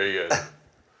 It's very good.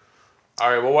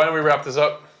 All right, well, why don't we wrap this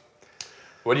up?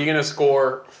 What are you going to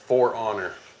score for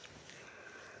honor?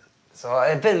 So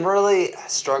I've been really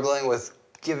struggling with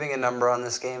giving a number on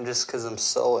this game just because I'm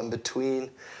so in between.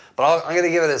 But I'm going to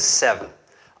give it a 7.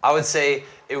 I would say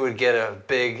it would get a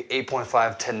big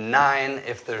 8.5 to 9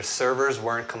 if their servers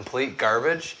weren't complete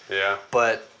garbage. Yeah.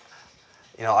 But,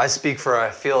 you know, I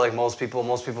feel like most people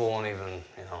won't even,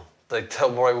 you know, like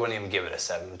probably wouldn't even give it a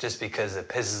 7 just because it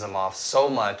pisses them off so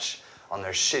much on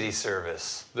their shitty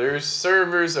service. Their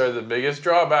servers are the biggest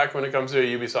drawback when it comes to a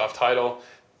Ubisoft title.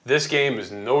 This game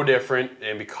is no different,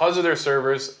 and because of their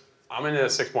servers, I'm in a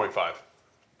 6.5.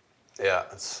 Yeah,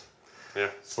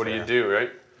 What do you do, right?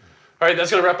 All right,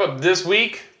 that's going to wrap up this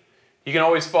week. You can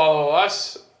always follow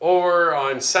us over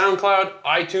on SoundCloud,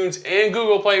 iTunes, and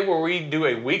Google Play, where we do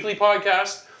a weekly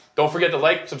podcast. Don't forget to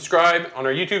like, subscribe on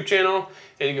our YouTube channel,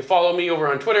 and you can follow me over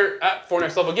on Twitter at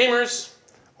 4NextLevelGamers.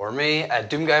 Or me at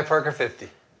DoomGuyParker50.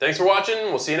 Thanks for watching.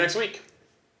 We'll see you next week.